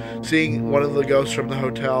restroom. Seeing one of the ghosts from the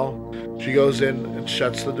hotel, she goes in and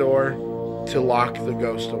shuts the door to lock the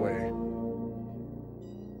ghost away.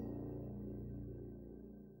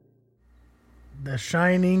 The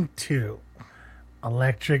Shining 2,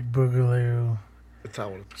 Electric Boogaloo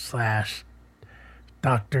 /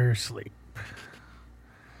 Dr. Sleep.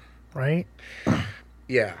 Right?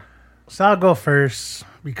 Yeah. So I'll go first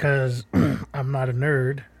because I'm not a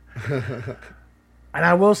nerd. And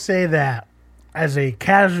I will say that as a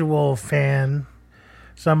casual fan,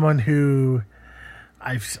 someone who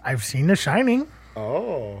I've seen The Shining.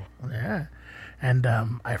 Oh. Yeah. And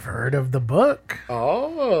I've heard of the book.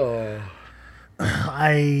 Oh.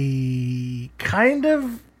 I kind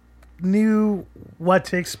of knew what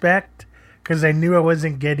to expect because I knew I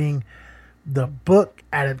wasn't getting the book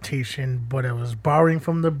adaptation, but I was borrowing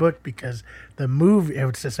from the book because the movie,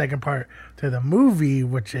 it's the second part to the movie,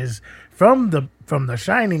 which is from the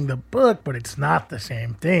Shining, the book, but it's not the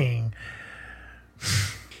same thing.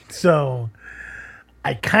 So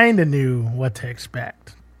I kind of knew what to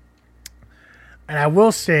expect. And I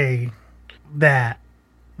will say that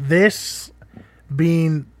this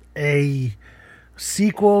being a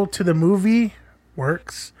sequel to the movie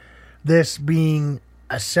works. This being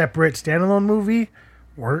a separate standalone movie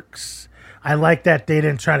works. I like that they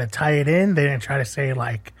didn't try to tie it in. They didn't try to say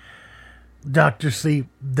like Dr. Sleep,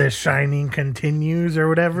 The Shining continues or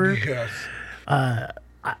whatever. Yes.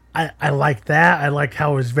 I like that. I like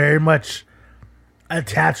how it was very much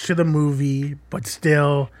attached to the movie, but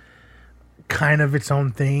still kind of its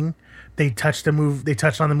own thing. They touched on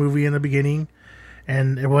the movie in the beginning,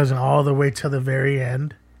 and it wasn't all the way to the very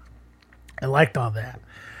end. I liked all that.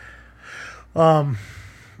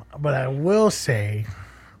 But I will say,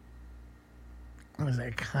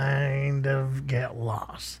 I kind of get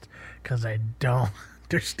lost because I don't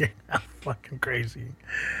understand how fucking crazy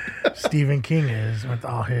Stephen King is with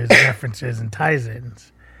all his references and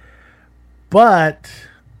ties-ins. But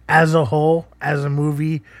as a whole, as a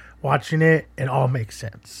movie, watching it, it all makes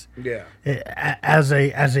sense. Yeah. As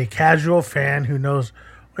a casual fan who knows,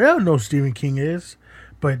 I don't know who Stephen King is,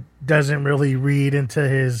 but doesn't really read into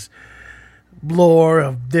his lore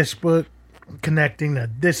of this book, connecting to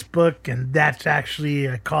this book, and that's actually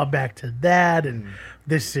a callback to that, and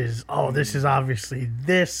this is obviously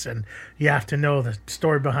this, and you have to know the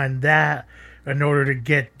story behind that in order to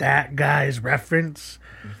get that guy's reference.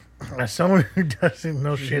 As someone who doesn't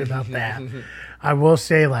know shit about that, I will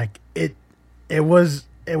say, like, it was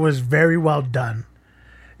very well done.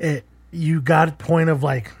 You got a point of,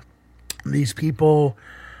 like, these people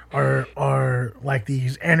are like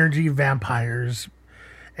these energy vampires,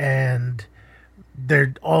 and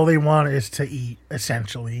all they want is to eat,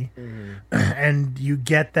 essentially. And you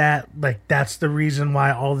get that, like, that's the reason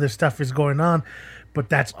why all this stuff is going on, but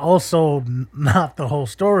that's also not the whole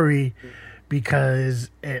story, because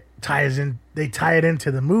they tie it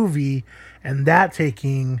into the movie, and that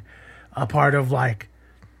taking a part of, like,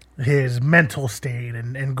 his mental state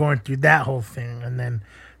and going through that whole thing, and then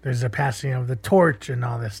there's the passing of the torch and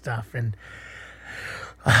all this stuff. And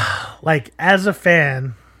like, as a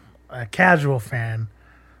fan, a casual fan,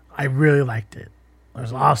 I really liked it. It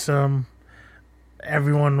was awesome.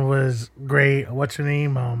 Everyone was great. What's her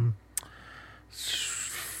name?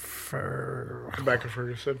 Rebecca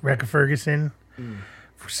Ferguson. Rebecca Ferguson.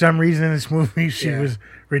 For some reason in this movie, she was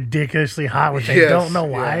ridiculously hot, which I don't know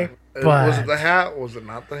why. But was it the hat? Was it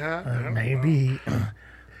not the hat? Maybe.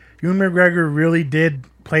 Ewan McGregor really did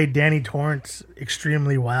play Danny Torrance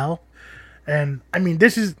extremely well. And I mean,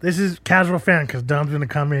 this is casual fan, because Dom's gonna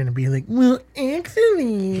come in and be like, well,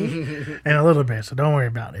 actually, in a little bit, so don't worry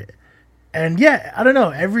about it. And yeah, I don't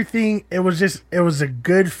know, everything, it was a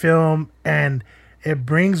good film, and it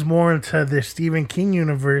brings more into the Stephen King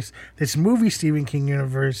universe, this movie Stephen King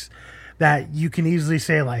universe, that you can easily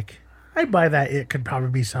say, like, I buy that it could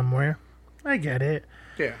probably be somewhere. I get it.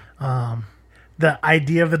 Yeah. The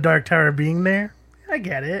idea of the Dark Tower being there, I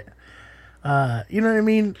get it. You know what I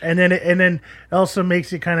mean? And then it also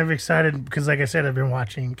makes it kind of excited, because, like I said, I've been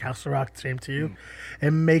watching Castle Rock, the same too.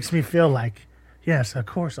 It makes me feel like, yes, of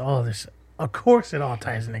course it all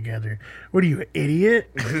ties in together. What are you, an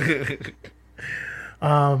idiot?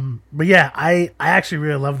 But yeah, I actually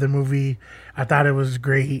really loved the movie. I thought it was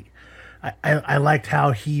great. I liked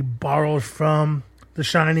how he borrowed from The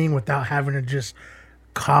Shining without having to just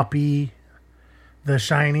copy The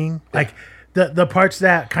Shining. Like, the parts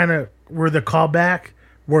that kind of were the callback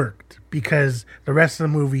worked, because the rest of the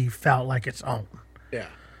movie felt like its own. Yeah.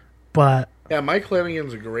 But yeah, Mike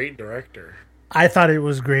Flanagan's a great director. I thought it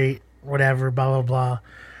was great. Whatever, blah, blah,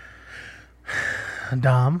 blah.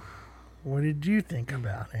 Dom, what did you think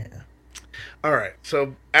about it? All right.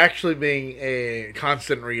 So, actually being a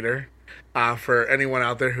constant reader, for anyone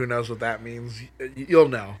out there who knows what that means, you'll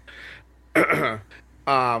know.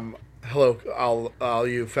 Hello, all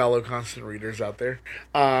you fellow constant readers out there.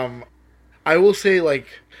 I will say, like,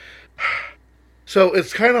 so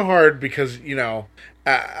it's kind of hard because, you know,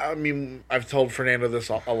 I mean, I've told Fernando this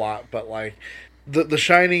a lot, but, like, the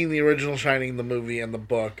Shining, the original Shining, the movie, and the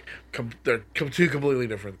book, they're two completely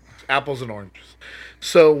different things. Apples and oranges.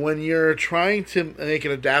 So when you're trying to make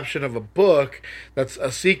an adaptation of a book that's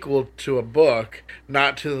a sequel to a book,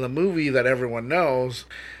 not to the movie that everyone knows,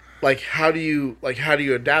 like, how do you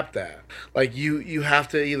adapt that? Like, you have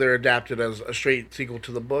to either adapt it as a straight sequel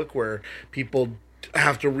to the book where people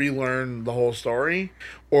have to relearn the whole story,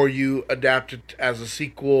 or you adapt it as a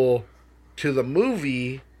sequel to the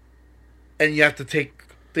movie and you have to take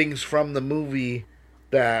things from the movie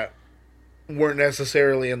that weren't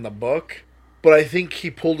necessarily in the book. But I think he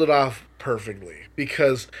pulled it off perfectly,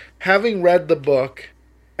 because having read the book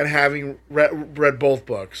and having read both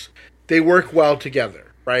books, they work well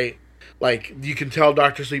together, right? Like, you can tell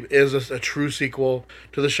Dr. Sleep is a true sequel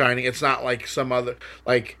to The Shining. It's not like some other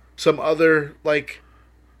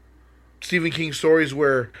Stephen King stories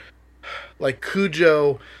where, like,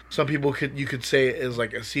 Cujo, you could say is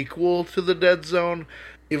like a sequel to The Dead Zone,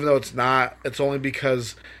 even though it's not. It's only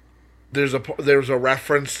because there's a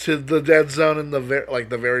reference to the Dead Zone in the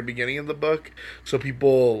very beginning of the book, so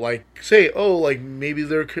people, like, say, oh, like, maybe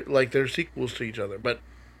they're sequels to each other, but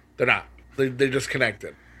they're not. They're just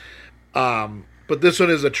connected. But this one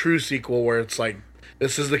is a true sequel where it's like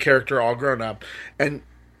this is the character all grown up, and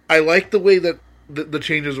I like the way that the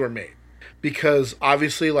changes were made because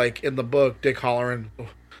obviously, like in the book, Dick Halloran.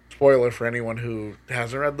 Spoiler for anyone who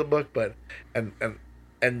hasn't read the book, but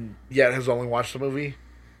and yet has only watched the movie.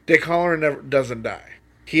 Dick Halloran never doesn't die.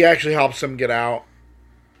 He actually helps him get out,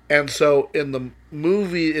 and so in the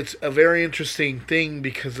movie, it's a very interesting thing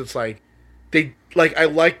because it's like I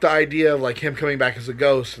like the idea of like him coming back as a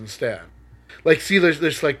ghost instead. Like, see,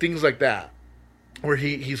 there's like things like that where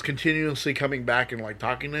he's continuously coming back and like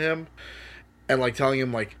talking to him and like telling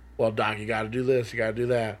him like, well, Doc, you got to do this, you got to do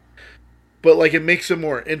that. But, like, it makes it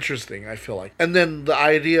more interesting, I feel like. And then the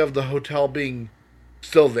idea of the hotel being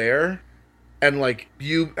still there and, like,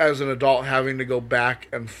 you as an adult having to go back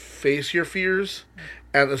and face your fears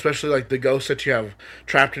and especially, like, the ghosts that you have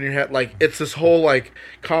trapped in your head. Like, it's this whole, like,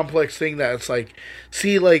 complex thing that it's, like,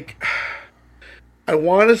 see, like, I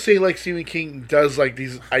want to say, like, Stephen King does, like,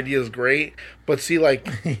 these ideas great, but see, like,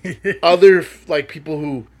 other, like, people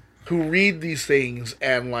who read these things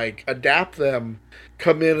and, like, adapt them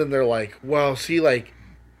come in and they're like, well, see, like,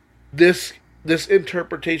 this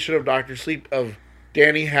interpretation of Dr. Sleep of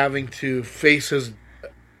Danny having to face his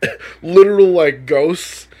literal, like,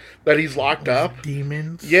 ghosts that he's locked up.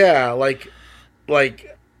 Demons. Yeah, like,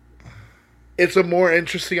 it's a more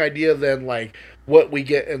interesting idea than, like, what we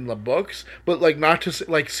get in the books. But, like, not to,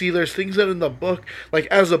 like, see, there's things that in the book, like,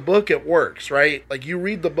 as a book, it works, right? Like, you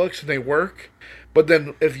read the books and they work. But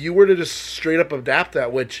then if you were to just straight up adapt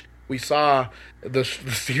that, which we saw the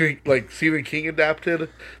Stephen King adapted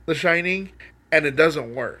The Shining, and it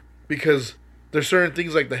doesn't work because there's certain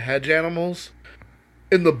things like the hedge animals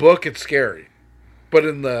in the book it's scary, but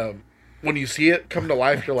when you see it come to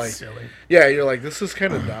life you're like, silly. Yeah, you're like, this is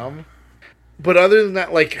kind of dumb. But other than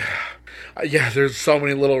that, like, yeah, there's so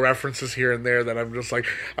many little references here and there that I'm just like,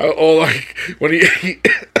 like when he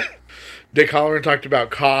Dick Halloran talked about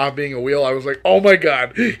Ka being a wheel, I was like, oh my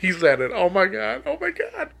god, he said it. Oh my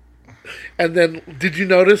god. And then, did you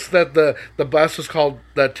notice that the bus was called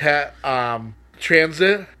the Tet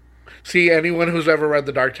Transit? See, anyone who's ever read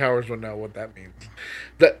The Dark Towers would know what that means.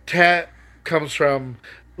 The Tet comes from,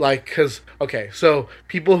 like, because, okay, so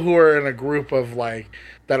people who are in a group of, like,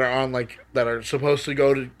 that are supposed to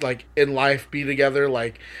go to, like, in life be together,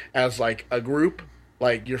 like, as, like, a group,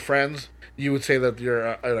 like, your friends, you would say that you're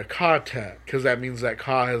a Ka Tet, because that means that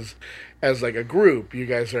Ka has, as, like, a group, you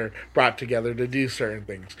guys are brought together to do certain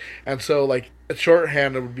things. And so, like, a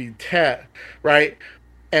shorthand, it would be Tet, right?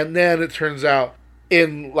 And then it turns out,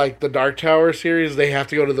 in, like, the Dark Tower series, they have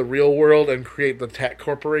to go to the real world and create the Tet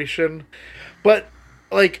Corporation. But,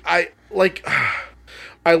 like, I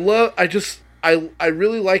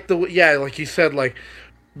really like like you said, like,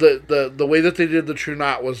 the way that they did the True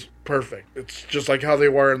Knot was perfect. It's just like how they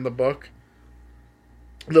were in the book.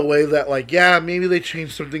 The way that, like, yeah, maybe they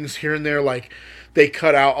changed some things here and there, like, they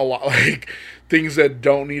cut out a lot, like, things that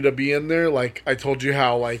don't need to be in there. Like, I told you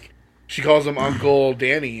how, like, she calls him Uncle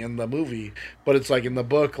Danny in the movie, but it's, like, in the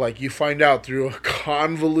book, like, you find out through a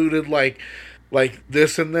convoluted, like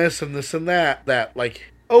this and this and this and that,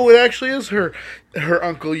 like, oh, it actually is her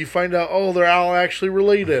uncle. You find out, oh, they're all actually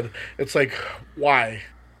related. It's like, why?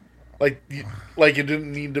 Like it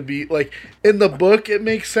didn't need to be, like, in the book it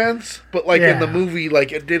makes sense, but, like, in the movie,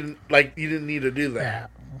 like, it didn't, like, you didn't need to do that.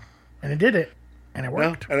 Yeah. And it did it. And it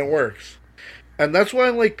worked. No, and it works. And that's why,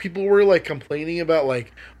 like, people were, like, complaining about,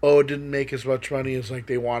 like, oh, it didn't make as much money as, like,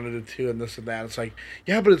 they wanted it to and this and that. It's like,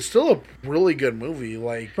 yeah, but it's still a really good movie.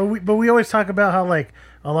 Like, But we always talk about how, like,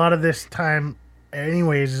 a lot of this time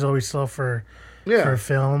anyways is always slow for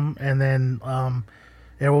film. And then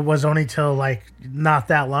it was only till, like, not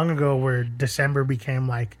that long ago where December became,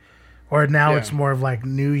 like, or now it's more of, like,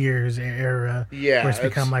 New Year's era. Yeah. Where it's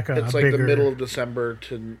become, like, it's a like bigger, the middle of December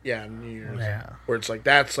to, New Year's. Yeah. Where it's like,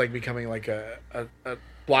 that's, like, becoming, like, a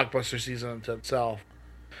blockbuster season unto itself.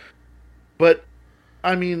 But,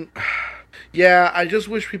 I mean, yeah, I just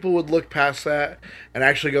wish people would look past that and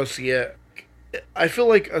actually go see it. I feel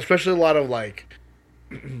like, especially a lot of, like,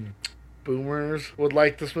 boomers would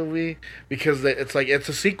like this movie because it's like, it's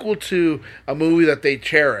a sequel to a movie that they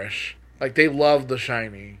cherish. Like, they love The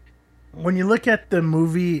Shining. When you look at the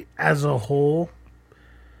movie as a whole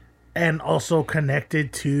and also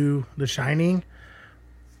connected to The Shining,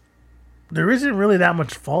 there isn't really that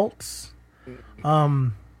much faults.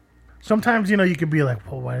 Sometimes, you could be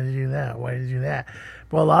like, well, why did you do that? Why did you do that?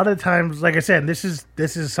 But a lot of times, like I said, this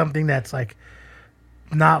is something that's, like,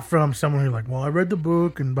 not from someone who's like, well, I read the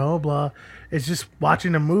book and blah, blah, blah. It's just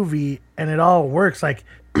watching a movie and it all works. Like,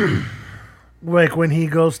 when he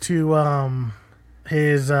goes to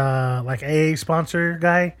his, like, AA sponsor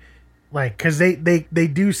guy like, because they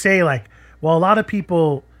do say like, well, a lot of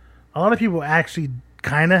people actually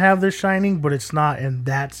kind of have The Shining, but it's not in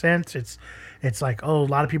that sense. It's like, oh, a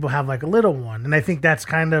lot of people have like a little one, and I think that's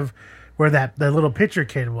kind of where the little pitcher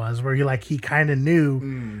kid was, where he kind of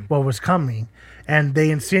knew what was coming, and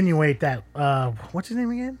they insinuate that what's his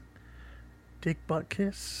name again? Dick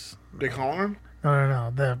Buttkiss? Dick Halloran?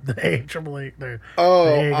 No, the AAA. The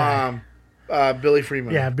A guy. Billy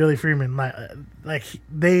Freeman. Yeah, Billy Freeman. Like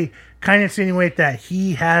they kind of insinuate that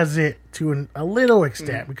he has it to a little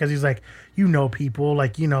extent because he's like, people,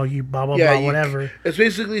 like, you blah, blah, blah, whatever. It's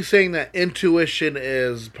basically saying that intuition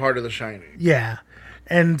is part of The Shining. Yeah.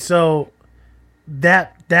 And so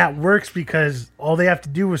that works because all they have to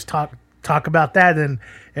do is talk about that, and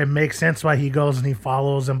it makes sense why he goes and he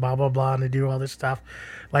follows and blah, blah, blah, and they do all this stuff.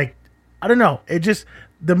 Like, I don't know. It just,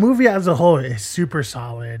 the movie as a whole is super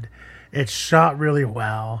solid. It's shot really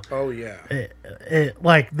well. Oh, yeah. It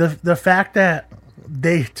like the fact that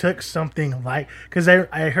they took something like, because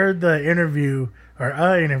I heard the interview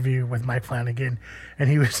with Mike Flanagan, and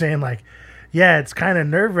he was saying like, yeah, it's kind of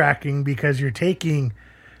nerve-wracking because you're taking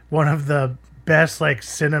one of the best like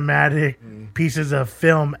cinematic pieces of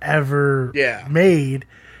film ever made,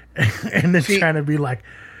 and then trying to be like,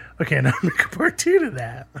 okay, now make a part 2 to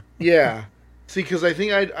that. Yeah. See, because I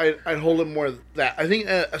think I'd hold it more that. I think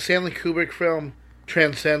a Stanley Kubrick film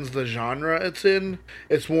transcends the genre it's in.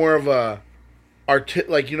 It's more of a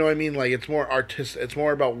like, you know what I mean? Like, it's more artistic. It's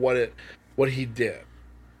more about what he did,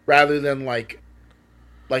 rather than like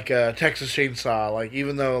a Texas Chainsaw. Like,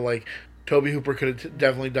 even though like Tobe Hooper could have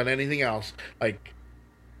definitely done anything else, like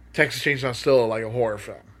Texas Chainsaw is still like a horror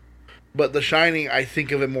film. But The Shining, I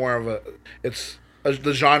think of it more of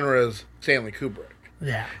the genre is Stanley Kubrick.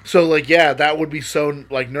 Yeah. So like, yeah, that would be so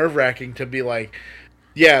like nerve-wracking to be like,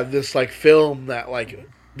 yeah, this like film that like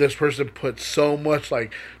this person put so much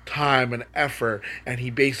like time and effort, and he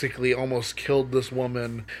basically almost killed this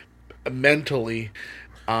woman mentally.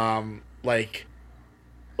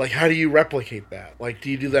 Like, how do you replicate that? Like, do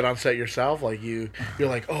you do that on set yourself? Like, you're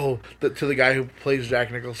like, to the guy who plays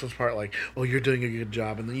Jack Nicholson's part, like, oh, you're doing a good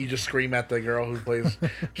job, and then you just scream at the girl who plays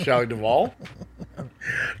Shelley Duvall?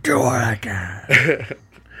 Do what I can.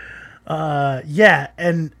 Yeah,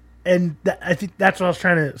 and I think that's what I was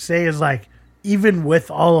trying to say is like, even with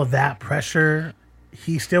all of that pressure,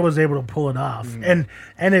 he still was able to pull it off, and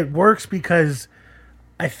it works because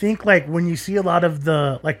I think like when you see a lot of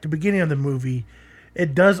the beginning of the movie,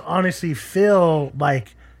 it does honestly feel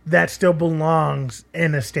like that still belongs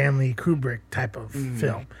in a Stanley Kubrick type of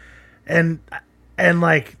film. And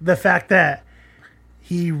like the fact that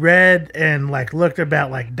he read and like looked about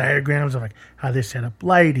like diagrams of like how they set up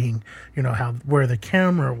lighting, where the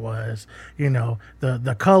camera was,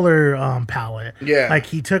 the color palette. Yeah. Like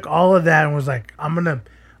he took all of that and was like, I'm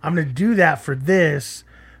gonna do that for this,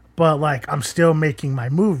 but like I'm still making my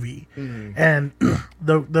movie. And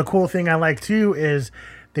the cool thing I like too is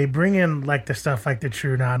they bring in like the stuff like the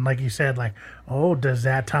True Non, like you said, like, oh, does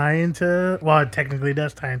that tie into, well, it technically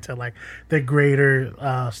does tie into like the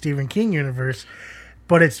greater Stephen King universe,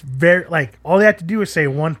 but it's very like all they have to do is say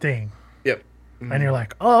one thing. Yep. And you're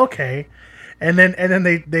like, oh, okay. And then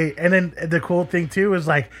they the cool thing too is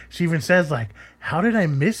like she even says like, how did I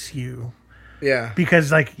miss you? Yeah.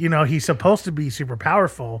 Because, like, he's supposed to be super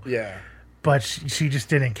powerful. Yeah. But she just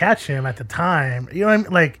didn't catch him at the time. You know what I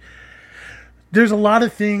mean? Like, there's a lot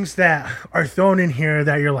of things that are thrown in here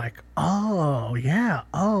that you're like, oh, yeah.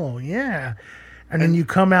 And then you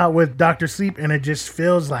come out with Dr. Sleep, and it just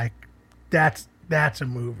feels like that's a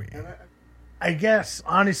movie. I guess,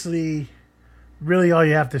 honestly, really all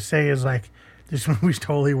you have to say is, like, this movie's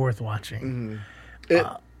totally worth watching. It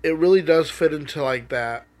really does fit into, like,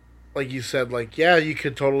 that. Like you said, like, yeah, you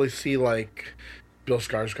could totally see, like, Bill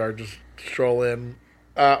Skarsgård just stroll in.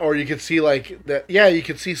 Or you could see, like, that, yeah, you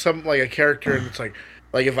could see some, like, a character, and it's like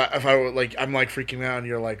if I were, like, I'm, like, freaking out, and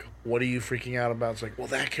you're like, what are you freaking out about? It's like, well,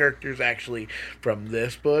 that character's actually from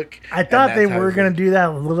this book. I thought they were going to do that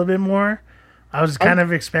a little bit more. I was kind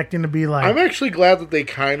of expecting to be like... I'm actually glad that they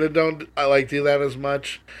kind of don't, do that as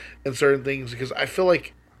much in certain things, because I feel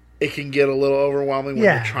like it can get a little overwhelming when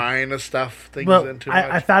you're trying to stuff things in too much.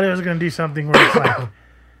 I thought it was going to do something where it's like,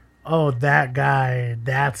 oh, that guy,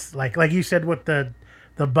 that's like you said with the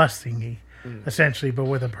bus thingy, essentially, but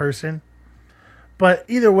with a person. But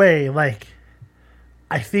either way, like,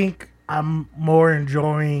 I think I'm more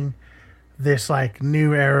enjoying this like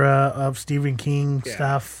new era of Stephen King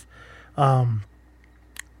stuff,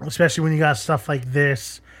 especially when you got stuff like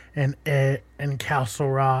this and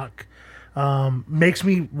Castle Rock. Makes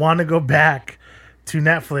me want to go back to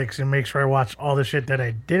Netflix and make sure I watch all the shit that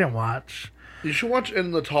I didn't watch. You should watch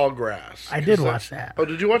In the Tall Grass. I did watch that. Oh,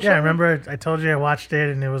 did you watch that? Yeah, I remember I told you I watched it,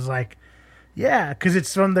 and it was like, yeah, because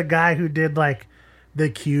it's from the guy who did like The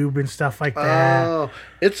Cube and stuff like that. Oh,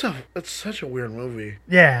 it's such a weird movie.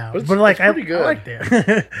 Yeah, But but like it's pretty I good. liked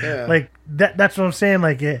it. Yeah. Like that's what I'm saying.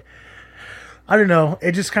 Like it, I don't know.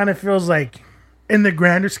 It just kind of feels like, in the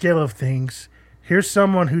grander scale of things, here's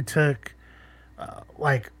someone who took,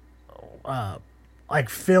 like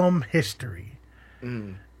film history,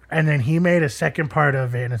 and then he made a second part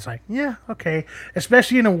of it, and it's like, yeah, okay.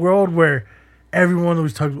 Especially in a world where everyone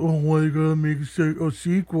was talking, oh, why you gotta make a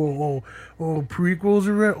sequel? Oh, prequels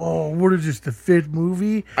are what is this, the 5th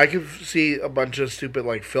movie? I could see a bunch of stupid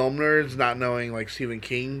like film nerds not knowing like Stephen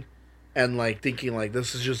King, and like thinking like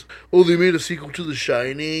this is just, oh, they made a sequel to The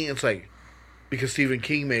Shining. It's like because Stephen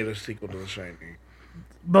King made a sequel to The Shining.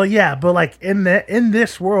 But yeah, but like in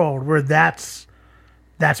this world where that's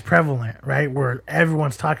prevalent, right? Where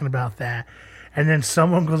everyone's talking about that, and then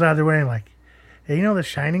someone goes out of their way and like, hey, you know, The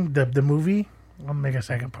Shining, the movie. I'll make a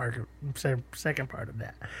second part of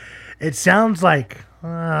that. It sounds like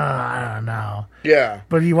I don't know. Yeah,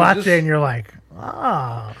 but you watch it and you're like,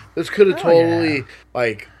 this could have totally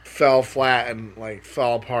like fell flat and like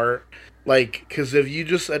fell apart. Like, because if you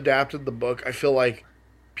just adapted the book, I feel like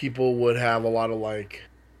people would have a lot of like,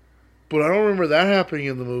 but I don't remember that happening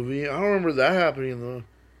in the movie. I don't remember that happening in the.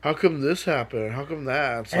 How come this happened? How come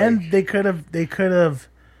that? It's and like, they could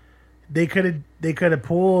have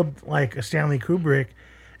pulled like a Stanley Kubrick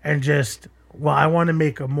and just, well, I want to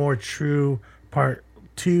make a more true part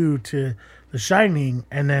 2 to The Shining,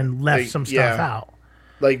 and then left some stuff out.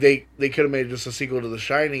 Like they could have made just a sequel to The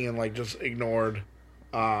Shining and like just ignored.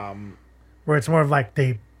 Where it's more of like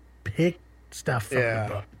they picked stuff from the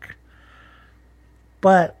book.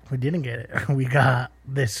 But we didn't get it. We got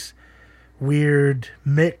this weird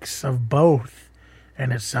mix of both,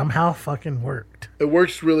 and it somehow fucking worked. It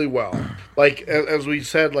works really well. Like as we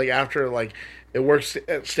said, like after like it works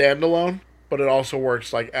at standalone, but it also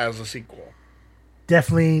works like as a sequel.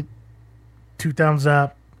 Definitely 2 thumbs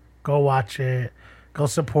up. Go watch it. Go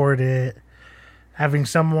support it. Having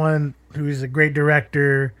someone who is a great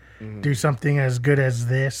director do something as good as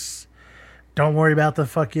this. Don't worry about the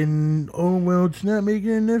fucking, oh, well, it's not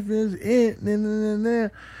making enough as it. Nah, nah, nah, nah.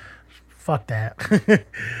 Fuck that.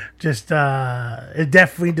 Just, it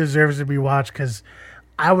definitely deserves to be watched, because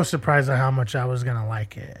I was surprised at how much I was going to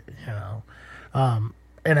like it, you know.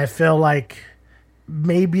 And I feel like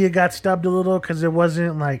maybe it got stubbed a little because it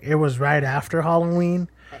wasn't like, it was right after Halloween.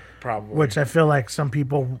 Probably. Which I feel like some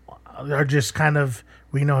people are just kind of,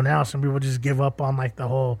 we know now, some people just give up on like the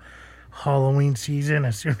whole Halloween season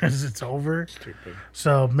as soon as it's over. Stupid.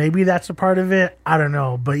 So maybe that's a part of it. I don't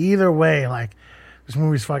know. But either way, like, this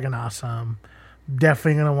movie's fucking awesome.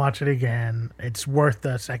 Definitely gonna watch it again. It's worth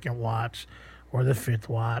the second watch or the 5th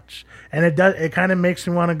watch. And it kind of makes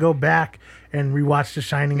me want to go back and rewatch The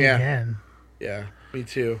Shining again. Yeah, me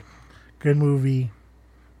too. Good movie.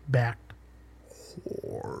 Backed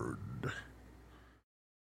hard.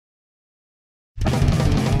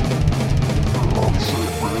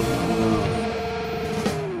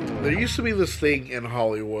 There used to be this thing in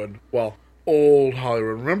Hollywood. Well, old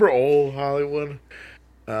Hollywood. Remember old Hollywood?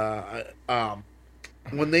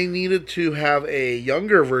 When they needed to have a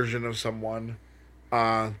younger version of someone,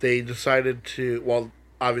 they decided to. Well,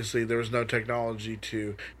 obviously there was no technology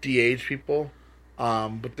to de-age people,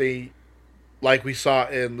 but they, like we saw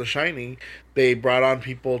in The Shining, they brought on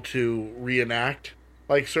people to reenact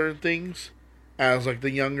like certain things as like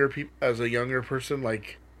the younger people, as a younger person,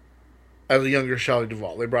 like. As a younger Shelley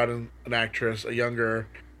Duvall. They brought in an actress, a younger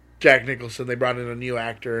Jack Nicholson. They brought in a new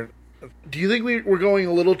actor. Do you think we're going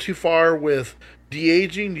a little too far with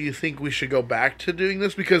de-aging? Do you think we should go back to doing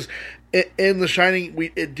this? Because in The Shining,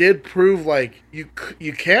 it did prove like you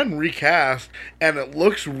can recast, and it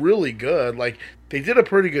looks really good. Like, they did a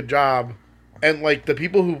pretty good job. And like the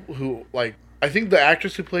people who like, I think the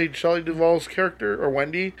actress who played Shelley Duvall's character, or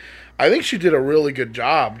Wendy, I think she did a really good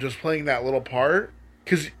job just playing that little part.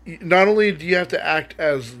 Because not only do you have to act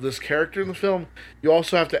as this character in the film, you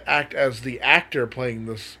also have to act as the actor playing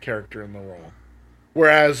this character in the role.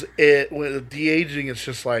 Whereas with de-aging, it's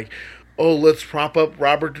just like, oh, let's prop up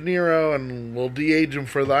Robert De Niro and we'll de-age him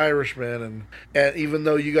for The Irishman. And even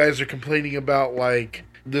though you guys are complaining about like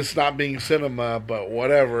this not being cinema, but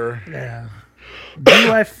whatever. Yeah.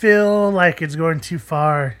 Do I feel like it's going too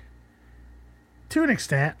far? To an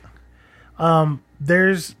extent.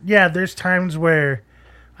 There's times where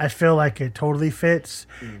I feel like it totally fits,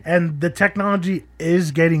 and the technology is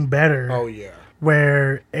getting better. Oh yeah,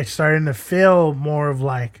 where it's starting to feel more of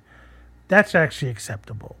like, that's actually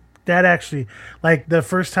acceptable. that actually, like the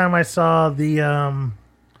first time I saw the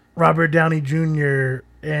Robert Downey Jr.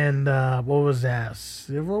 in what was that?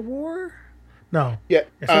 Civil War? No. Yeah.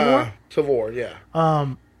 Civil War? Civil War, yeah.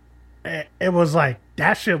 It was like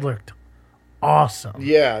that shit looked awesome.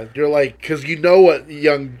 Yeah, you're like, because you know what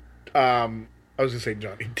young, I was gonna say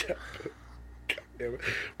Johnny Depp. God damn it.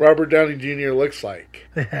 Robert Downey Jr. looks like.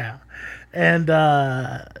 Yeah, and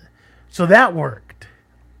so that worked,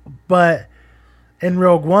 but in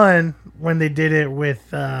Rogue One, when they did it with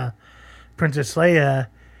Princess Leia,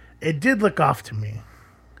 it did look off to me.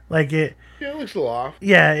 Like it. Yeah, it looks a little off.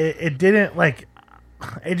 Yeah, it didn't like.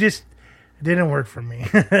 It just didn't work for me.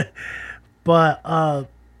 But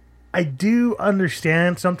I do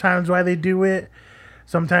understand sometimes why they do it.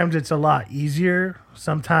 Sometimes it's a lot easier.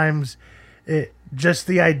 Sometimes it just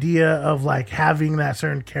the idea of like having that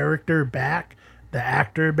certain character back, the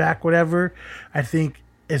actor back, whatever, I think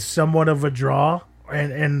is somewhat of a draw.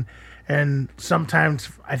 And sometimes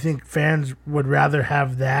I think fans would rather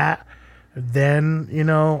have that than,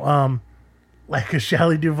 like a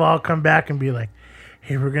Shelley Duvall come back and be like,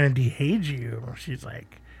 hey, we're going to de-age you. She's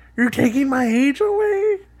like, you're taking my age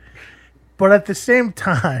away? But at the same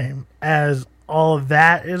time, as all of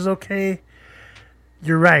that is okay,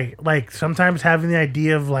 you're right. Like, sometimes having the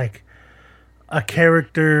idea of, like, a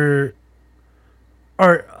character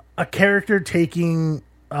taking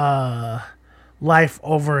life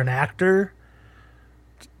over an actor,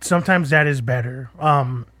 sometimes that is better.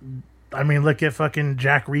 I mean, look at fucking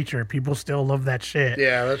Jack Reacher. People still love that shit.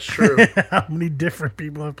 Yeah, that's true. How many different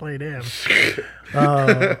people have played him?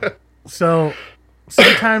 So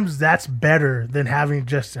sometimes that's better than having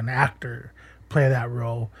just an actor play that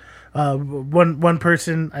role. One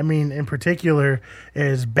person, I mean, in particular,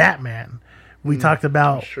 is Batman. We talked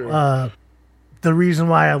about the reason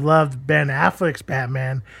why I loved Ben Affleck's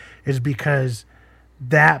Batman is because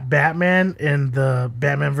that Batman in the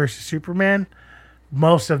Batman vs. Superman,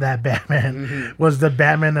 most of that Batman was the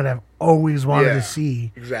Batman that I've always wanted to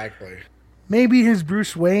see. Exactly. Maybe his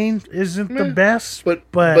Bruce Wayne isn't the best, but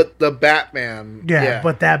the Batman,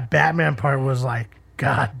 but that Batman part was like,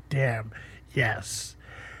 god damn, yes.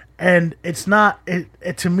 And it's not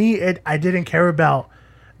it to me. I didn't care about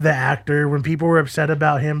the actor when people were upset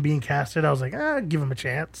about him being casted. I was like, give him a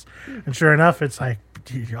chance. And sure enough, it's like,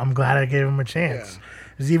 I'm glad I gave him a chance.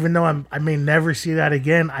 Because even though I may never see that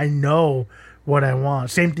again, I know what I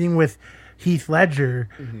want. Same thing with Heath Ledger.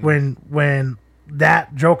 When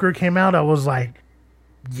that Joker came out, I was like,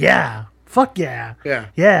 yeah, fuck yeah.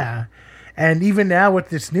 Yeah. And even now with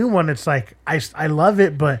this new one, it's like, I love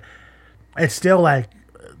it, but it's still like,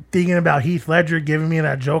 thinking about Heath Ledger giving me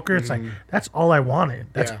that Joker, it's like, that's all I wanted.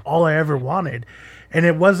 That's all I ever wanted. And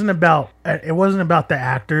it wasn't about the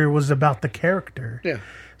actor, it was about the character. Yeah.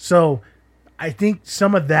 So I think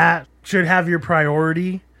some of that should have your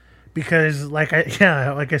priority, because like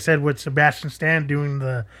I said, with Sebastian Stan doing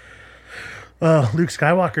the Luke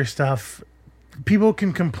Skywalker stuff, people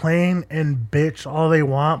can complain and bitch all they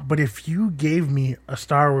want, but if you gave me a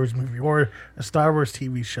Star Wars movie or a Star Wars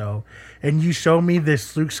TV show and you show me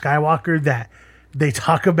this Luke Skywalker that they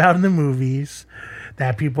talk about in the movies,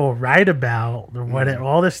 that people write about, or whatever,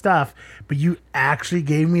 all this stuff, but you actually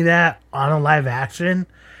gave me that on a live action,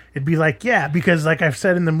 it'd be like, yeah, because like I've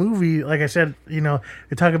said in the movie, like I said, they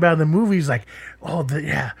talk about in the movies, like, oh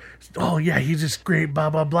yeah, he's just great, blah,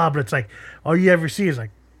 blah, blah, but it's like, all you ever see is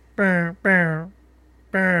like, bow, bow,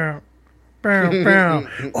 bow, bow, bow.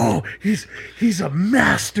 Oh, he's a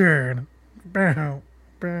master. Bow,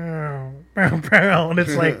 bow, bow, bow. And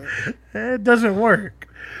it's like, it doesn't work.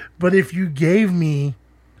 But if you gave me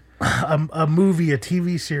a movie, a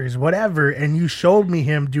TV series, whatever, and you showed me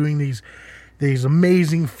him doing these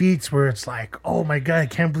amazing feats where it's like, oh my god, I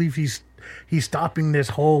can't believe he's stopping this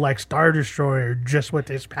whole like Star Destroyer just with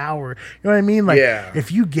his power. You know what I mean? Like,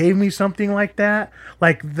 if you gave me something like that,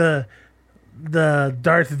 like the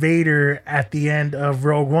Darth Vader at the end of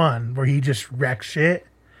Rogue One, where he just wrecks shit.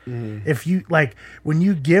 If you like, when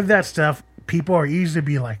you give that stuff, people are easy to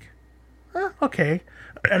be like, okay.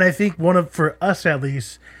 And I think for us at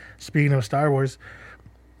least, speaking of Star Wars,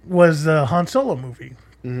 was the Han Solo movie.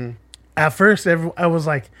 At first, I was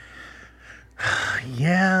like,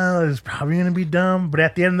 yeah, it's probably gonna be dumb, but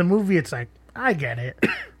at the end of the movie, it's like, I get it.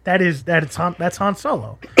 That's Han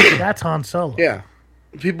Solo. That's Han Solo. Yeah,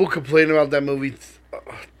 people complain about that movie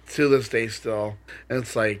to this day still, and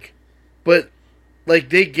it's like, but like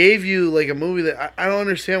they gave you like a movie that I don't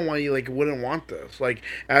understand why you like wouldn't want this. Like,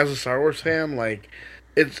 as a Star Wars fan, like,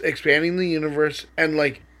 it's expanding the universe, and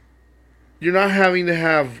like you're not having to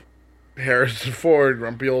have Harrison Ford,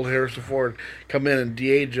 grumpy old Harrison Ford, come in and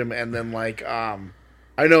de-age him, and then like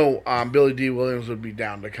I I know Billy D. Williams would be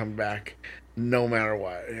down to come back no matter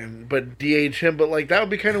what, but DH him. But like that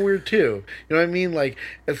would be kind of weird too. You know what I mean? Like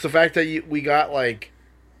it's the fact that we got like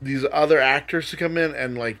these other actors to come in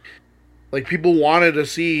and like people wanted to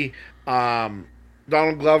see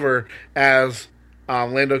Donald Glover as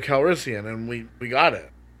Lando Calrissian, and we got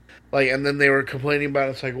it. Like, and then they were complaining about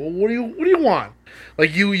it. It's like, well, what do you want?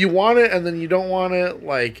 Like you want it, and then you don't want it.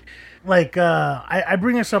 Like I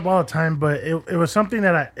bring this up all the time, but it was something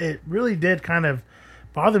that it really did kind of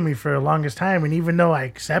bother me for the longest time. And even though I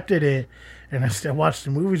accepted it and I still watched the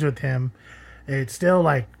movies with him, it still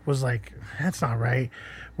was like, that's not right.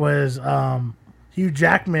 Was Hugh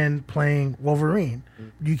Jackman playing Wolverine.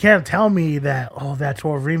 You can't tell me that, oh, that's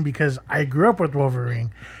Wolverine, because I grew up with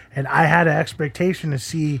Wolverine and I had an expectation to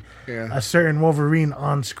see a certain Wolverine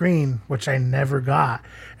on screen, which I never got.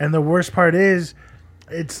 And the worst part is,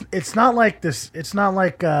 it's not like this. It's not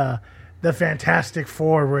like the Fantastic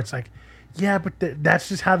Four where it's like, yeah, but that's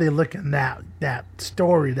just how they look in that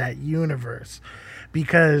story, that universe.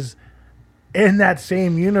 Because in that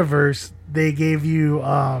same universe, they gave you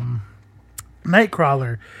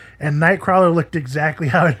Nightcrawler, and Nightcrawler looked exactly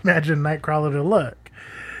how I'd imagine Nightcrawler to look.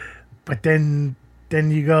 But then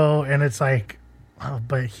you go and it's like, oh,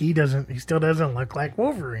 but he still doesn't look like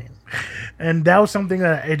Wolverine. And that was something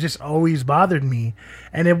that it just always bothered me.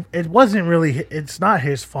 And it wasn't really, it's not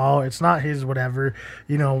his fault. It's not his whatever.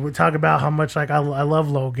 You know, we talk about how much like I love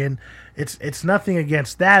Logan. It's nothing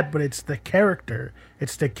against that, but it's the character.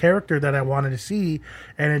 It's the character that I wanted to see.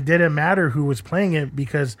 And it didn't matter who was playing it,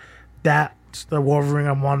 because that's the Wolverine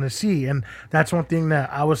I wanted to see. And that's one thing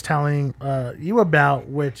that I was telling you about,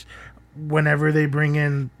 which whenever they bring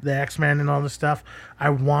in the X-Men and all this stuff, I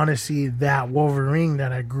want to see that Wolverine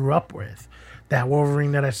that I grew up with, that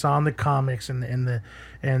Wolverine that I saw in the comics and the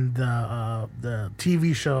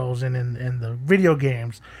TV shows and in the video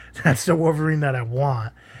games. That's the Wolverine that I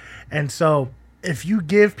want. And so if you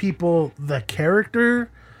give people the character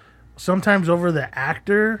sometimes over the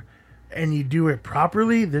actor and you do it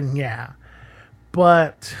properly, then yeah.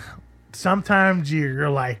 But sometimes you're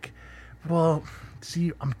like, well,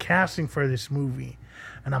 see, I'm casting for this movie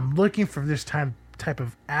and I'm looking for this type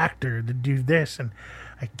of actor to do this, and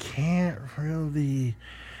I can't really,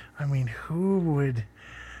 I mean, who would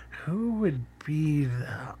be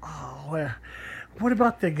what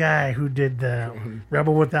about the guy who did the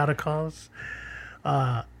Rebel Without a Cause?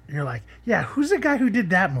 You're like, yeah, who's the guy who did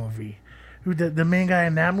that movie? Who did the main guy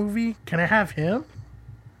in that movie? Can I have him?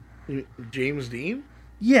 James Dean?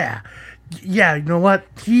 Yeah, you know what?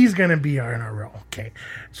 He's going to be in our role. Okay,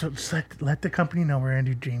 so just let the company know we're going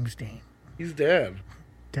to do James Dean. He's dead.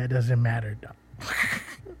 That doesn't matter,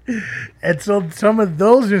 though. And so some of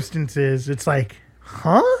those instances, it's like,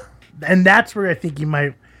 huh? And that's where I think you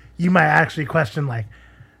might actually question, like,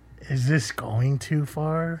 is this going too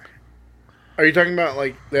far? Are you talking about,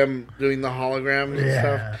 like, them doing the holograms and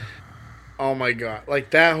stuff? Oh my god. Like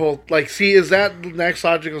that whole, like, see, is that the next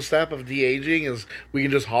logical step of de-aging, is we can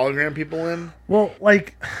just hologram people in? Well,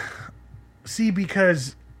 like, see,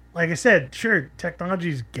 because like I said, sure, technology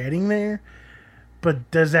is getting there, but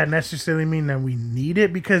does that necessarily mean that we need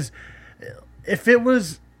it? Because if it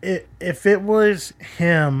was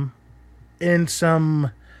him in some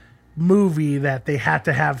movie that they had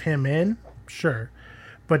to have him in, sure.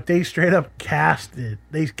 But they straight up cast it.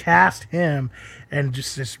 They cast him in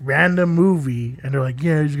just this random movie, and they're like,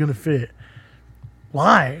 "Yeah, he's gonna fit."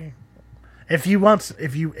 Why? If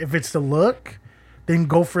it's the look, then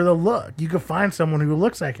go for the look. You can find someone who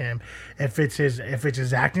looks like him. If it's his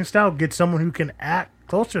acting style, get someone who can act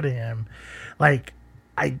closer to him. Like,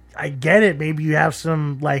 I get it. Maybe you have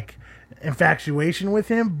some like infatuation with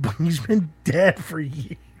him, but he's been dead for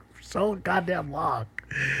years, so goddamn long.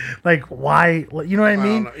 Like, why? You know what I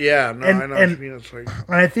mean? Yeah, no, I know what you mean. It's like,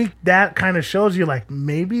 and I think that kind of shows you, like,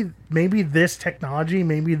 maybe this technology,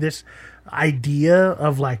 maybe this idea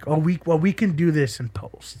of like, oh, we can do this in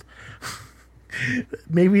post.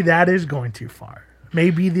 Maybe that is going too far.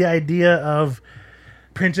 Maybe the idea of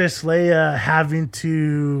Princess Leia having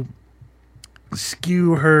to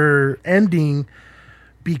skew her ending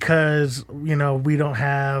because, you know, we don't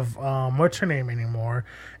have what's her name anymore,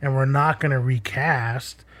 and we're not going to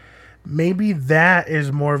recast. Maybe that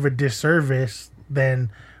is more of a disservice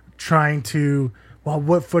than trying to, well,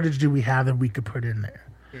 what footage do we have that we could put in there?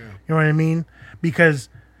 Yeah. You know what I mean? Because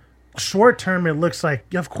short term, it looks like,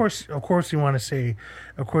 yeah, of course you want to say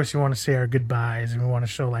our goodbyes and we want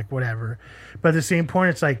to show like whatever. But at the same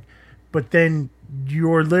point, it's like, but then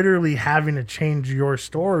you're literally having to change your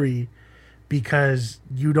story because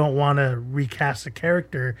you don't want to recast the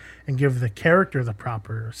character and give the character the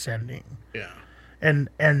proper sending. Yeah.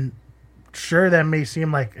 and sure, that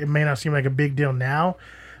may not seem like a big deal now,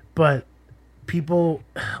 but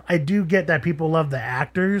I do get that people love the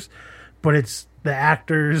actors, but it's the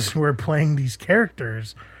actors who are playing these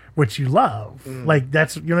characters which you love. Like,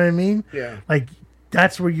 that's, you know what I mean? Yeah. Like,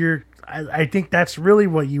 that's where I think that's really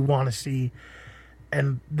what you want to see,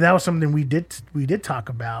 and that was something we did talk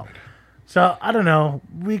about. So I don't know.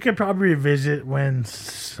 We could probably revisit when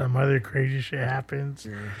some other crazy shit happens.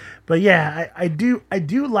 Yeah. But yeah, I do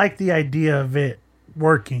like the idea of it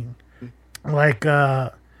working, like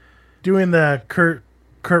doing the Kurt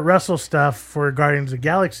Russell stuff for Guardians of the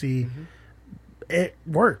Galaxy. It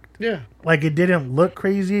worked. Yeah, like it didn't look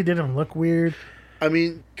crazy. It didn't look weird. I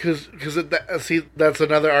mean, because that's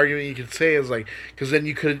another argument you could say is like, because then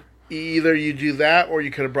you could either you do that or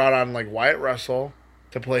you could have brought on like Wyatt Russell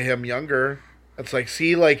to play him younger. It's like,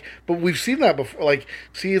 see, like, but we've seen that before. Like,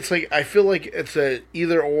 see, it's like, I feel like it's a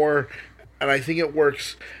either or, and I think it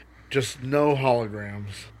works. Just no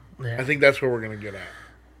holograms. Yeah. I think that's where we're gonna get at.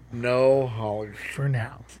 No holograms for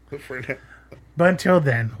now. For now. But until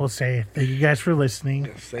then, we'll say thank you guys for listening.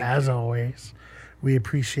 Yes, as always, we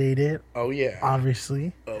appreciate it. Oh yeah,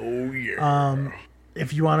 obviously. Oh yeah.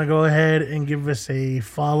 If you want to go ahead and give us a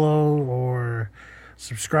follow or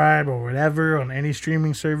subscribe or whatever on any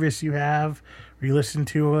streaming service you have, re-listen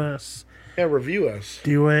to us. Yeah, review us.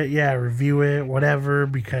 Do it. Yeah, review it, whatever,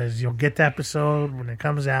 because you'll get the episode when it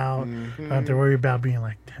comes out. Don't have to worry about being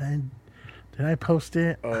like, did I post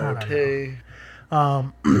it? Okay.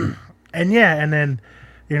 And yeah, and then,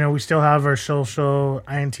 we still have our social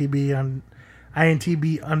INTB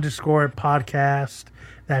 _podcast.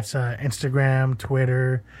 That's Instagram,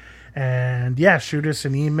 Twitter. And yeah, shoot us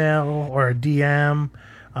an email or a DM.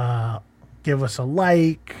 Give us a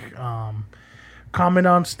like. Comment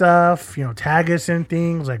on stuff. Tag us in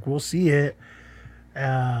things. Like, we'll see it.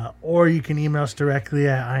 Or you can email us directly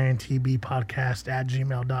at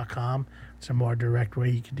intbpodcast@gmail.com. It's a more direct way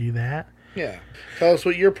you can do that. Yeah. Tell us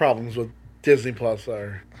what your problems with Disney Plus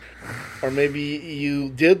are. Or maybe you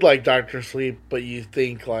did like Dr. Sleep, but you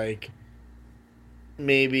think, like,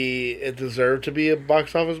 maybe it deserved to be a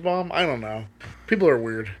box office bomb? I don't know. People are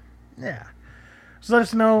weird. Yeah. So let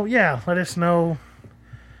us know. Yeah, let us know.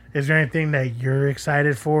 Is there anything that you're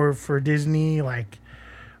excited for Disney? Like,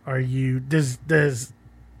 does this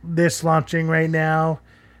launching right now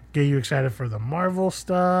get you excited for the Marvel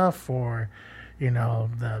stuff? Or, the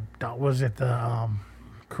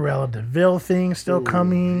Cruella de Vil thing still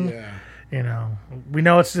coming? Yeah. We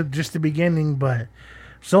know it's just the beginning, but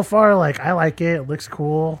so far, like, I like it. It looks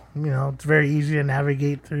cool. It's very easy to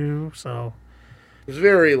navigate through. So it's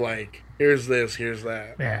very like, here's this, here's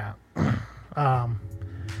that. Yeah.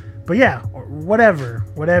 But yeah,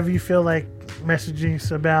 whatever you feel like messaging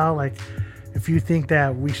us about. Like, if you think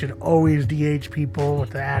that we should always DH people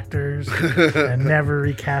with the actors and never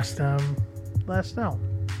recast them, let us know.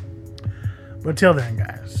 But until then,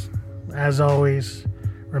 guys, as always,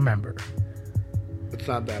 remember, it's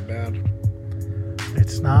not that bad.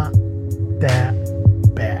 It's not that